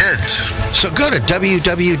for the kids. So go to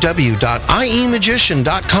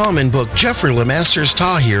www.iemagician.com and book Jeffrey Lemasters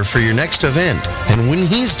Tahir for your next event. And when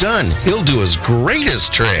he's done, he'll do his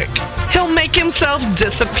greatest trick. He'll make himself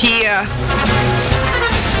disappear.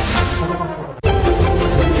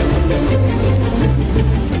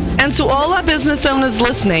 And to all our business owners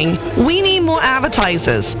listening, we need more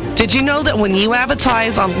advertisers. Did you know that when you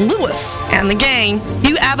advertise on Lewis and the Gang,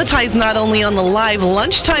 you advertise not only on the live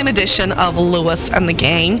lunchtime edition of Lewis and the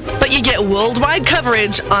Gang, but you get worldwide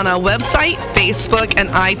coverage on our website, Facebook, and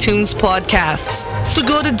iTunes podcasts. So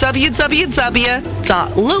go to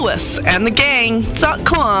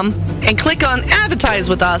www.lewisandthegang.com and click on Advertise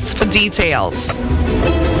with Us for details.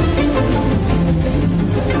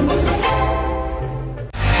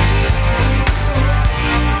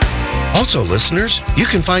 Also, listeners, you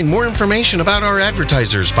can find more information about our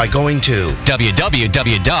advertisers by going to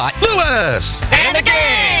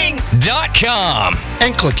www.lewisandthegang.com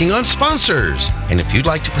and clicking on sponsors. And if you'd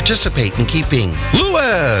like to participate in keeping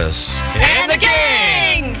Lewis and the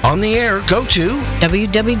Gang on the air, go to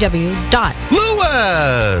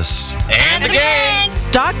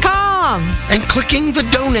www.lewisandthegang.com and clicking the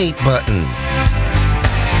donate button.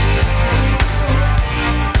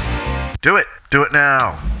 Do it. Do it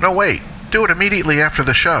now. No, wait. Do it immediately after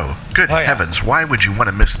the show. Good heavens, why would you want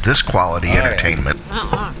to miss this quality entertainment?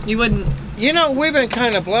 You wouldn't. You know, we've been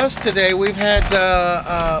kind of blessed today. We've had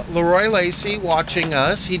Leroy Lacey watching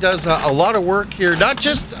us. He does a lot of work here, not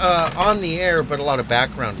just on the air, but a lot of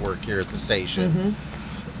background work here at the station.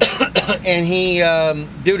 And he,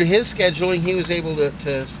 due to his scheduling, he was able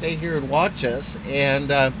to stay here and watch us.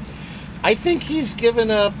 And I think he's given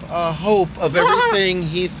up hope of everything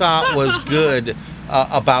he thought was good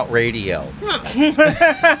about radio.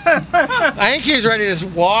 I think he's ready to just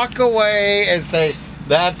walk away and say,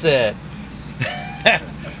 that's it.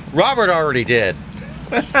 Robert already did.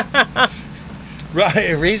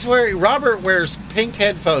 Robert wears pink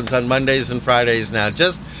headphones on Mondays and Fridays now,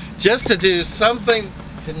 just to do something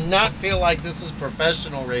to not feel like this is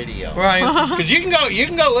professional radio. Right. Because you can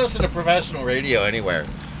go listen to professional radio anywhere.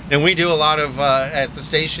 And we do a lot of, at the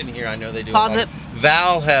station here, I know they do Closet. a lot.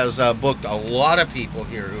 Val has booked a lot of people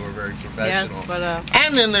here who are very professional. Yes, but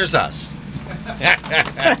and then there's us.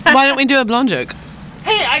 Why don't we do a blonde joke?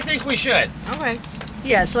 Hey, I think we should. Okay.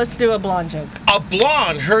 Yes, let's do a blonde joke. A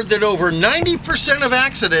blonde heard that over 90% of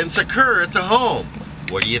accidents occur at the home.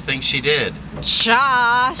 What do you think she did?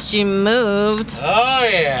 She moved. Oh,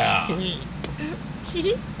 yeah.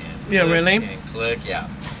 Yeah, really? And click, yeah.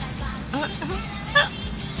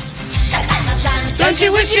 Don't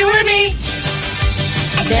you wish you were me?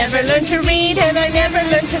 I never learned to read and I never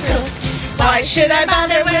learned to cook. Why should I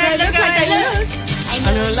bother when I look like I look? I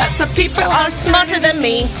know lots of people are smarter than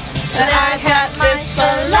me, but I've got this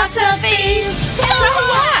philosophy. So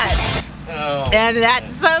what? Oh. And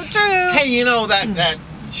that's so true. Hey, you know that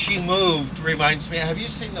She Moved reminds me. Have you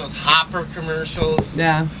seen those Hopper commercials?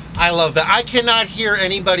 Yeah. I love that. I cannot hear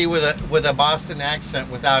anybody with a Boston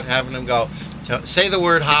accent without having them go, say the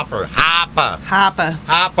word Hopper. Hopper. Hopper.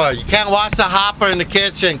 Hopper. You can't watch the Hopper in the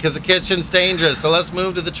kitchen because the kitchen's dangerous. So let's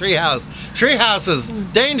move to the treehouse. Treehouse is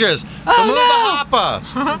dangerous. So move the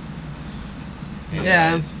Hopper.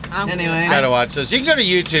 Yeah. Anyway. Gotta watch those. You can go to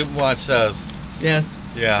YouTube and watch those. Yes.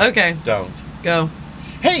 Yeah. Okay. Don't. Go.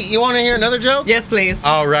 Hey, you want to hear another joke? Yes, please.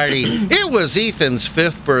 Alrighty. It was Ethan's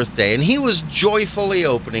 5th birthday, and he was joyfully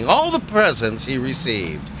opening all the presents he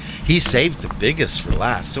received. He saved the biggest for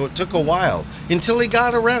last, so it took a while until he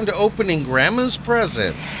got around to opening Grandma's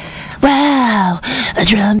present. Wow, a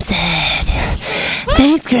drum set.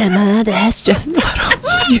 Thanks, Grandma. That's just you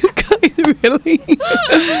guys really.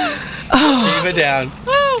 Leave it down.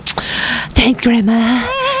 Thanks, Grandma.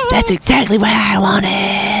 That's exactly what I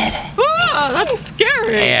wanted. Oh, that's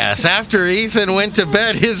scary. Yes, after Ethan went to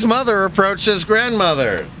bed, his mother approached his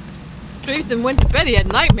grandmother. Ethan went to bed. He had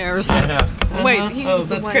nightmares. Wait, he was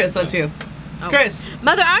the that's one- Chris. That's you. Oh. Chris.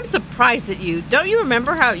 Mother, I'm surprised at you. Don't you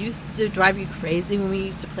remember how it used to drive you crazy when we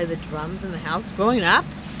used to play the drums in the house growing up?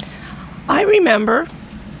 I remember.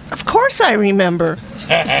 Of course I remember.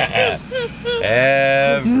 Every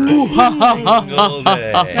single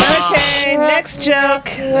day. Okay, next joke.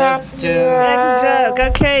 Next joke.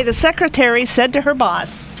 Okay, the secretary said to her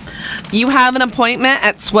boss, You have an appointment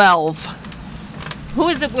at 12. Who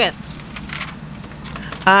is it with?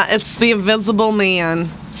 It's the Invisible Man.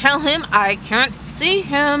 Tell him I can't see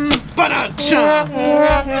him. Oh,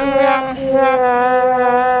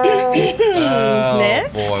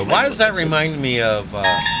 boy. Why does that remind me of...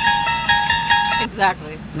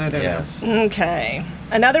 Exactly. Yes. Okay.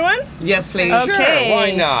 Another one? Yes, please. Okay. Sure,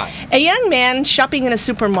 why not? A young man shopping in a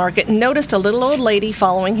supermarket noticed a little old lady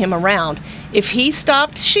following him around. If he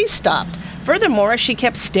stopped, she stopped. Furthermore, she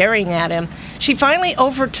kept staring at him. She finally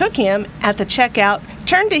overtook him at the checkout,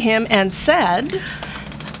 turned to him, and said,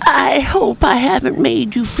 I hope I haven't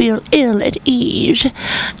made you feel ill at ease.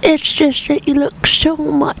 It's just that you look so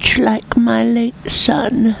much like my late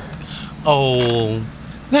son. Oh,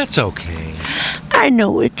 that's okay. I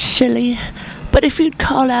know it's silly, but if you'd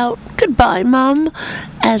call out, "Goodbye, Mom,"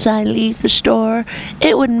 as I leave the store,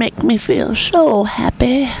 it would make me feel so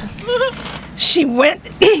happy. She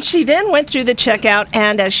then went through the checkout,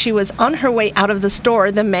 and as she was on her way out of the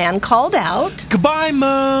store, the man called out, "Goodbye,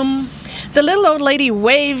 Mom." The little old lady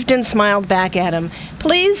waved and smiled back at him.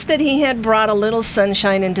 Pleased that he had brought a little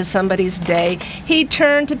sunshine into somebody's day, he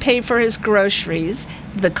turned to pay for his groceries.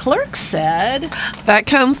 The clerk said, That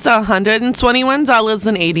comes to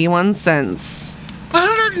 $121.81.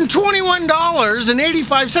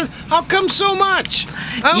 $121.85. How come so much?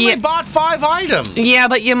 I only bought 5 items. Yeah,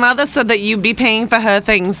 but your mother said that you'd be paying for her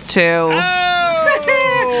things too. Oh! I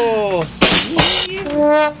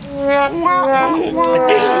think I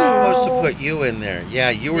was supposed to put you in there. Yeah,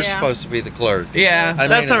 you were supposed to be the clerk. Yeah, I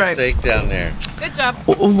that's made a all right. mistake down there. Good job.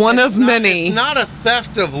 One of many. It's not a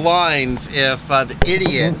theft of lines if the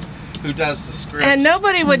idiot who does the script. and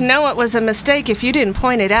nobody would know it was a mistake if you didn't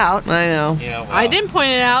point it out. I know. Yeah, well, I didn't point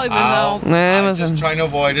it out, even though. I'm just trying to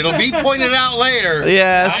avoid it. It'll be pointed out later.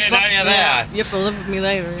 Yes. I tell you that. You have to live with me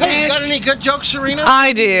later. Hey, you got any good jokes, Serena?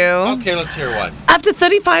 I do. Okay, let's hear one. After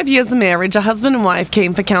 35 years of marriage, a husband and wife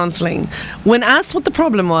came for counseling. When asked what the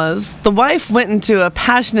problem was, the wife went into a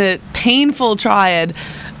passionate, painful tirade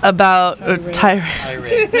about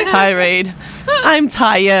tirade. I'm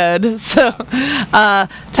tired. So,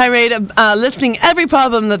 tirade, listing every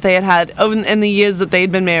problem that they had in the years that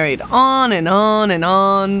they'd been married. On and on and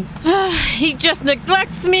on. He just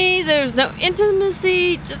neglects me. There's no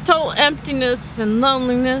intimacy, just total emptiness and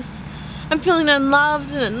loneliness. I'm feeling unloved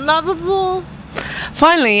and unlovable.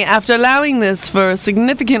 Finally, after allowing this for a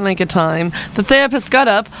significant length of time, the therapist got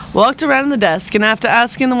up, walked around the desk, and after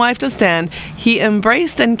asking the wife to stand, he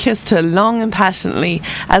embraced and kissed her long and passionately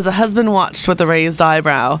as the husband watched with a raised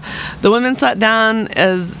eyebrow. The woman sat down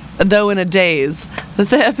as though in a daze. The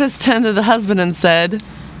therapist turned to the husband and said,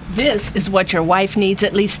 This is what your wife needs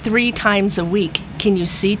at least 3 times a week. Can you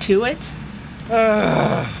see to it?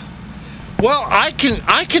 Well, I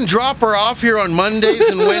can drop her off here on Mondays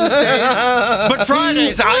and Wednesdays, but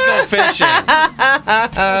Fridays I go fishing.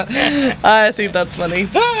 I think that's funny.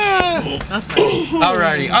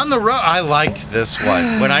 Alrighty, on the road. I liked this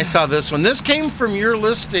one. When I saw this one, this came from your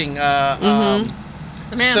listing.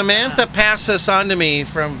 Samantha passed this on to me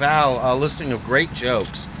from Val, a listing of great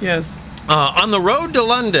jokes. Yes. On the road to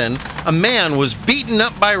London, a man was beaten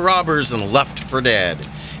up by robbers and left for dead.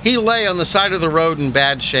 He lay on the side of the road in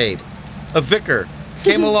bad shape. A vicar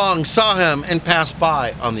came along, saw him, and passed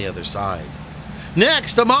by on the other side.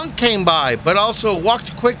 Next, a monk came by, but also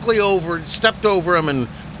walked quickly over, stepped over him, and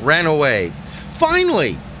ran away.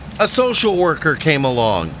 Finally, a social worker came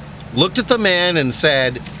along, looked at the man, and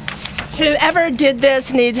said, "Whoever did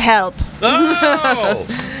this needs help." "Oh!"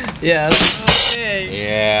 Yes. Okay.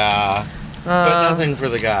 Yeah. But nothing for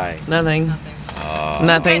the guy. Nothing.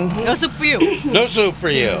 Nothing. No soup for you. No soup for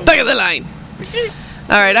you. Back of the line.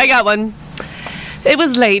 All right, I got one. It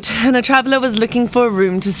was late, and a traveler was looking for a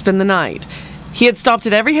room to spend the night. He had stopped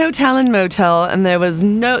at every hotel and motel, and there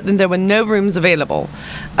were no rooms available.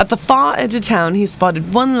 At the far edge of town, he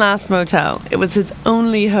spotted one last motel. It was his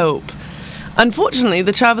only hope. Unfortunately,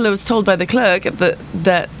 the traveler was told by the clerk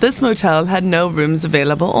that this motel had no rooms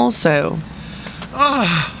available also.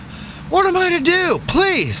 What am I to do?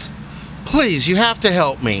 Please, you have to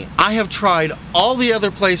help me. I have tried all the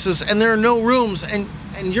other places, and there are no rooms, and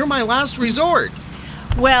you're my last resort.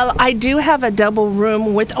 Well, I do have a double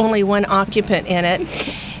room with only one occupant in it.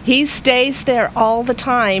 He stays there all the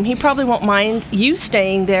time. He probably won't mind you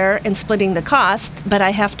staying there and splitting the cost, but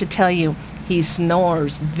I have to tell you, he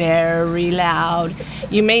snores very loud.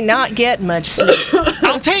 You may not get much sleep.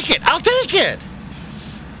 I'll take it.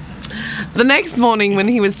 The next morning when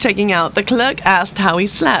he was checking out, the clerk asked how he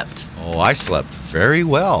slept. Oh, I slept very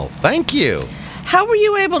well. Thank you. How were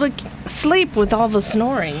you able to sleep with all the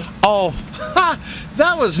snoring? Oh,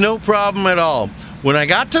 that was no problem at all. When I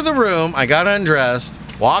got to the room, I got undressed,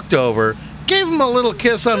 walked over, gave him a little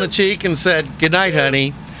kiss on the cheek, and said, "Good night,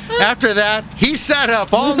 honey." After that, he sat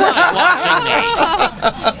up all night watching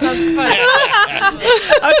me.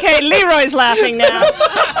 Okay, Leroy's laughing now.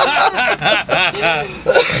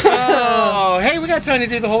 Oh, hey, we got time to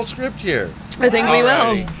do the whole script here. I think we will.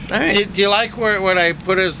 Alrighty. All right. Do you like what I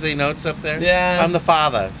put as the notes up there? Yeah. I'm the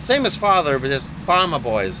father. Same as father, but just Farmer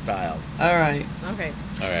Boy style. All right. Okay.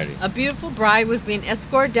 Alrighty. A beautiful bride was being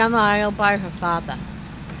escorted down the aisle by her father.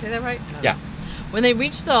 Did I say that right? No. Yeah. When they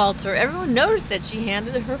reached the altar, everyone noticed that she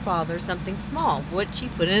handed her father something small, which he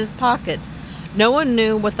put in his pocket. No one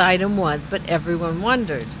knew what the item was, but everyone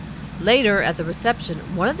wondered. Later, at the reception,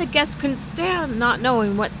 one of the guests couldn't stand not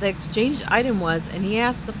knowing what the exchanged item was, and he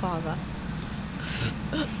asked the father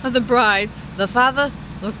of the bride. The father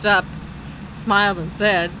looked up, smiled, and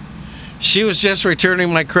said, She was just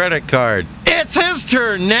returning my credit card. It's his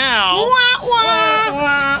turn now.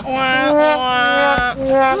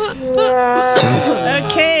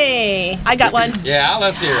 Okay, I got one. Yeah,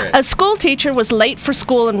 let's hear it. A school teacher was late for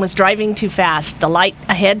school and was driving too fast. The light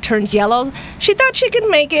ahead turned yellow. She thought she could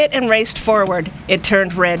make it and raced forward. It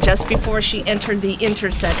turned red just before she entered the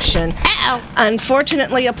intersection. Ow!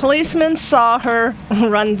 Unfortunately, a policeman saw her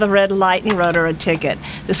run the red light and wrote her a ticket.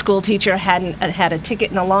 The school teacher hadn't had a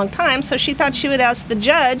ticket in a long time, so she thought she would ask the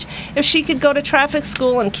judge if she could go to traffic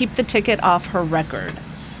school and keep the ticket off her record.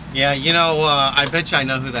 Yeah, you know, I bet you I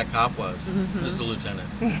know who that cop was. It was the lieutenant.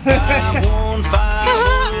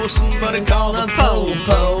 515, somebody call the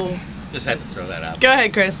po-po. Just had to throw that out. Go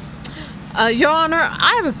ahead, Chris. Your Honor,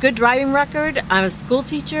 I have a good driving record. I'm a school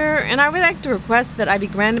teacher, and I would like to request that I be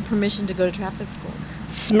granted permission to go to traffic school.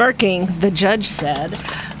 Smirking, the judge said,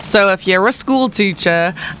 So if you're a school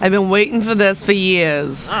teacher, I've been waiting for this for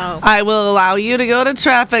years. Oh. I will allow you to go to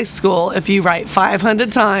traffic school if you write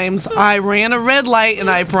 500 times, I ran a red light and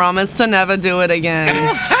I promise to never do it again. You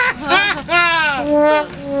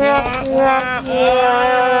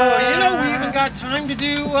know, we even got time to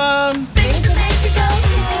do,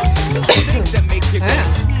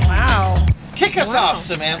 Wow. Kick us off,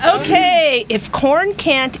 Samantha. Okay, if corn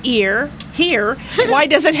can't hear, why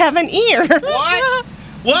does it have an ear? What?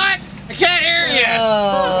 What? I can't hear you.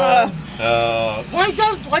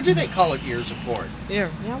 Why do they call it ears of corn? Yeah,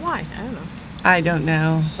 why? I don't know. I don't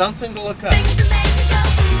know. Something to look up.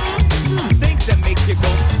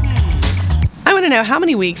 I want to know how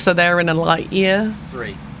many weeks are there in a light year?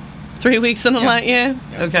 3. 3 weeks in a light year?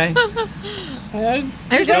 Yeah. Okay.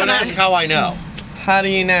 Don't ask how I know. How do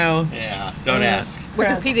you know? Yeah, don't ask.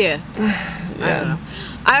 Wikipedia. I don't know.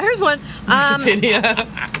 Here's one. Wikipedia.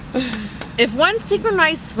 If one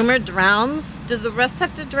synchronized swimmer drowns, do the rest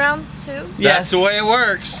have to drown too? That's the way it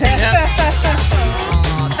works. That's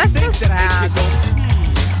so sad.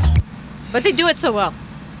 But they do it so well.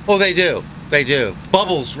 Oh, they do. They do.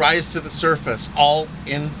 Bubbles rise to the surface, all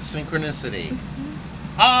in synchronicity.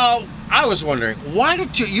 Oh, I was wondering, why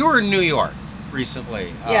did you were in New York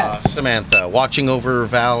recently, Yes. Samantha, watching over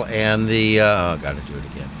Val and the, gotta do it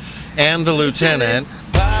again, and the lieutenant.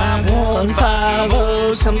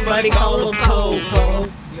 5150, somebody call a po-po.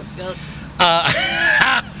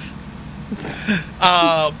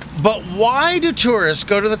 But why do tourists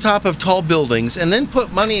go to the top of tall buildings and then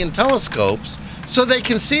put money in telescopes so they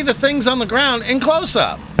can see the things on the ground in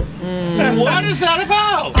close-up? What is that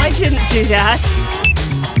about? I didn't do that.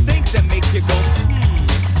 Things that make you go.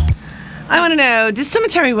 I want to know, do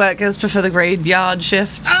cemetery workers prefer the graveyard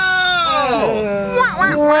shift?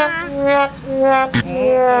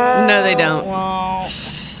 No, they don't.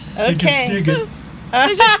 Okay. Dig it.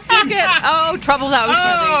 They just dig it. Oh, trouble that was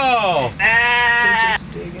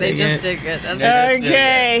They just dig it. That's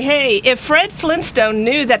Okay, hey, if Fred Flintstone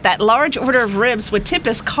knew that large order of ribs would tip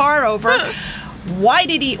his car over, why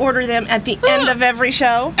did he order them at the end of every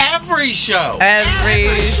show? Every show.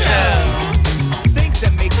 Every show. Things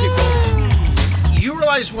that make you go. You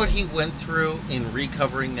realize what he went through in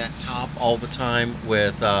recovering that top all the time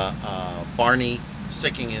with Barney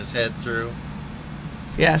sticking his head through?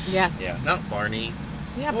 Yes. Yes. Yeah, not Barney.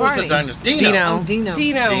 Yeah, What was the Barney. dinosaur? Dino. Oh, Dino.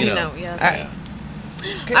 Dino. Yeah.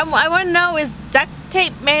 I want to know, is duct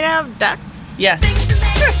tape made out of ducks? Yes.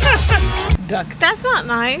 Duck. That's not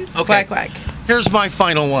nice. Okay. Quack, quack. Here's my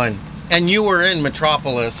final one. And you were in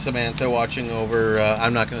Metropolis, Samantha, watching over.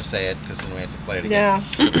 I'm not going to say it because then we have to play it again.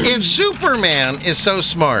 Yeah. If Superman is so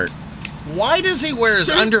smart, why does he wear his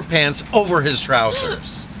underpants over his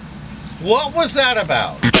trousers? What was that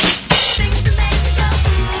about?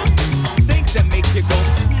 Things that make you go.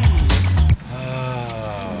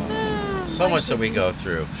 So much that we go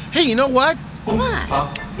through. Hey, you know what?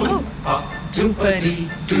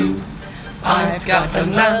 Doopity-doo. I've got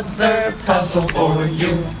another puzzle for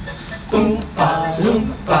you. Oompa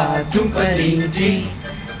loompa doopity-dee.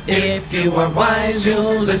 If you are wise,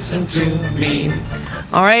 you'll listen to me.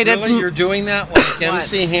 All right, Really? You're doing that like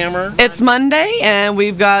MC Hammer? It's Monday, and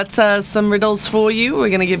we've got some riddles for you. We're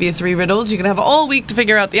going to give you 3 riddles. You can have all week to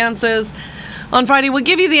figure out the answers. On Friday, we'll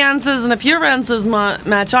give you the answers, and if your answers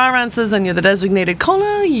match our answers and you're the designated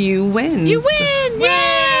caller, you win. You win!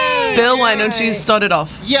 Yay! Bill, why don't you start it off?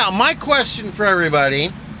 Yeah, my question for everybody,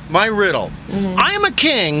 my riddle. I am a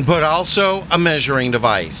king, but also a measuring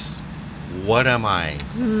device. What am I?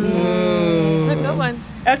 It's a good one.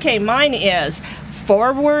 Okay, mine is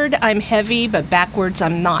forward, I'm heavy, but backwards,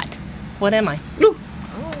 I'm not. What am I?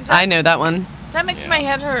 I know that one. That makes my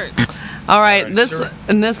head hurt. All right, this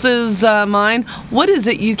is mine. What is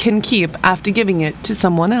it you can keep after giving it to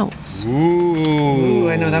someone else? Ooh,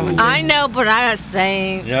 I know that one too. I know, but I'm not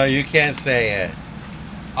saying. No, you can't say it.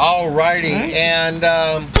 Alrighty, and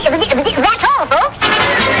That's all, folks.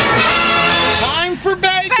 time for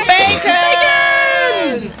bacon.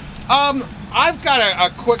 I've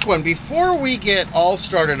got a quick one before we get all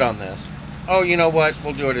started on this. Oh, you know what?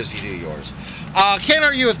 We'll do it as you do yours. Can't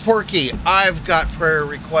argue with Porky. I've got prayer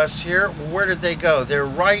requests here. Where did they go? They're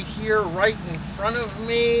right here, right in front of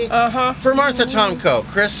me. For Martha Tomko,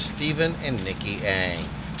 Chris, Stephen, and Nikki Ang.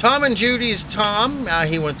 Tom and Judy's Tom.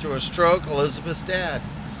 He went through a stroke. Elizabeth's dad.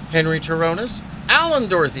 Henry Taronis. Alan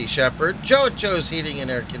Dorothy Shepard. Joe at Joe's Heating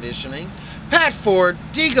and Air Conditioning. Pat Ford.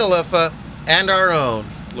 Dee Galiffa. And our own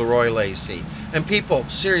Leroy Lacey. And people,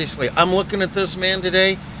 seriously, I'm looking at this man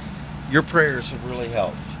today. Your prayers have really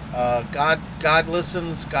helped. God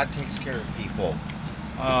listens. God takes care of people.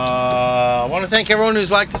 I want to thank everyone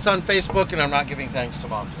who's liked us on Facebook, and I'm not giving thanks to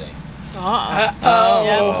Mom today.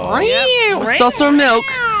 Saucer milk.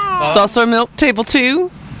 Saucer milk, table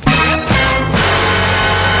 2.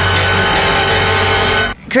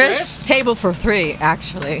 Chris? Table for 3,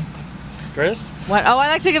 actually. Chris? What? Oh, I'd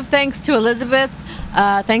like to give thanks to Elizabeth.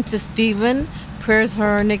 Thanks to Stephen. Prayers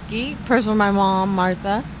for Nikki. Prayers for my mom,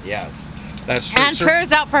 Martha. Yes, that's true. And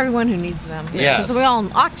prayers out for everyone who needs them. Yes. Because we all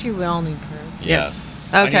need prayers. Yes.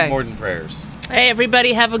 Okay. I need more than prayers. Hey,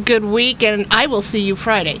 everybody, have a good week, and I will see you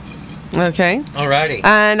Friday. Okay. Alrighty.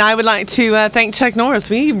 And I would like to thank Chuck Norris.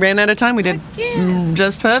 We ran out of time. We did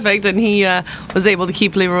just perfect, and he was able to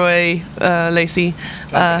keep Leroy Lacey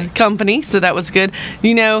company, so that was good.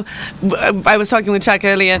 You know, I was talking with Chuck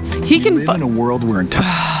earlier. He can live in a world where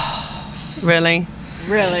Really?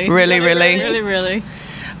 Really.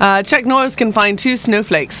 Chuck Norris can find 2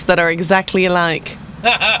 snowflakes that are exactly alike.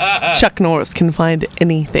 Chuck Norris can find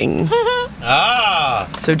anything.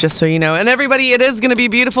 So just so you know. And everybody, it is going to be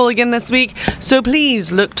beautiful again this week. So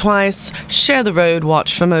please look twice, share the road,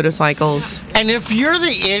 watch for motorcycles. And if you're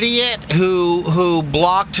the idiot who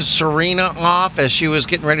blocked Serena off as she was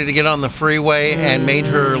getting ready to get on the freeway and made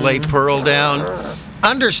her lay Pearl down,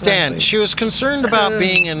 understand, she was concerned about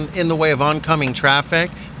being in the way of oncoming traffic.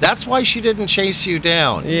 That's why she didn't chase you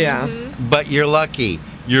down. Yeah. But you're lucky.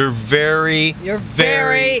 You're very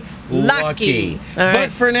lucky. All right.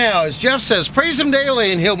 But for now, as Jeff says, praise him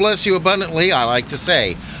daily and he'll bless you abundantly. I like to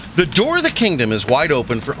say, The door of the kingdom is wide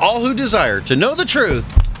open for all who desire to know the truth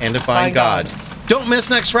and to find God. Don't miss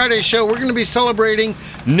next Friday's show. We're going to be celebrating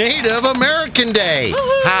Native American Day.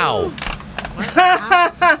 How?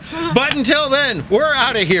 But until then, we're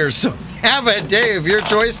out of here. So have a day of your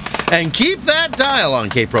choice and keep that dial on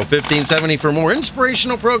KPRO 1570 for more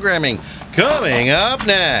inspirational programming coming up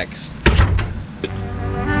next.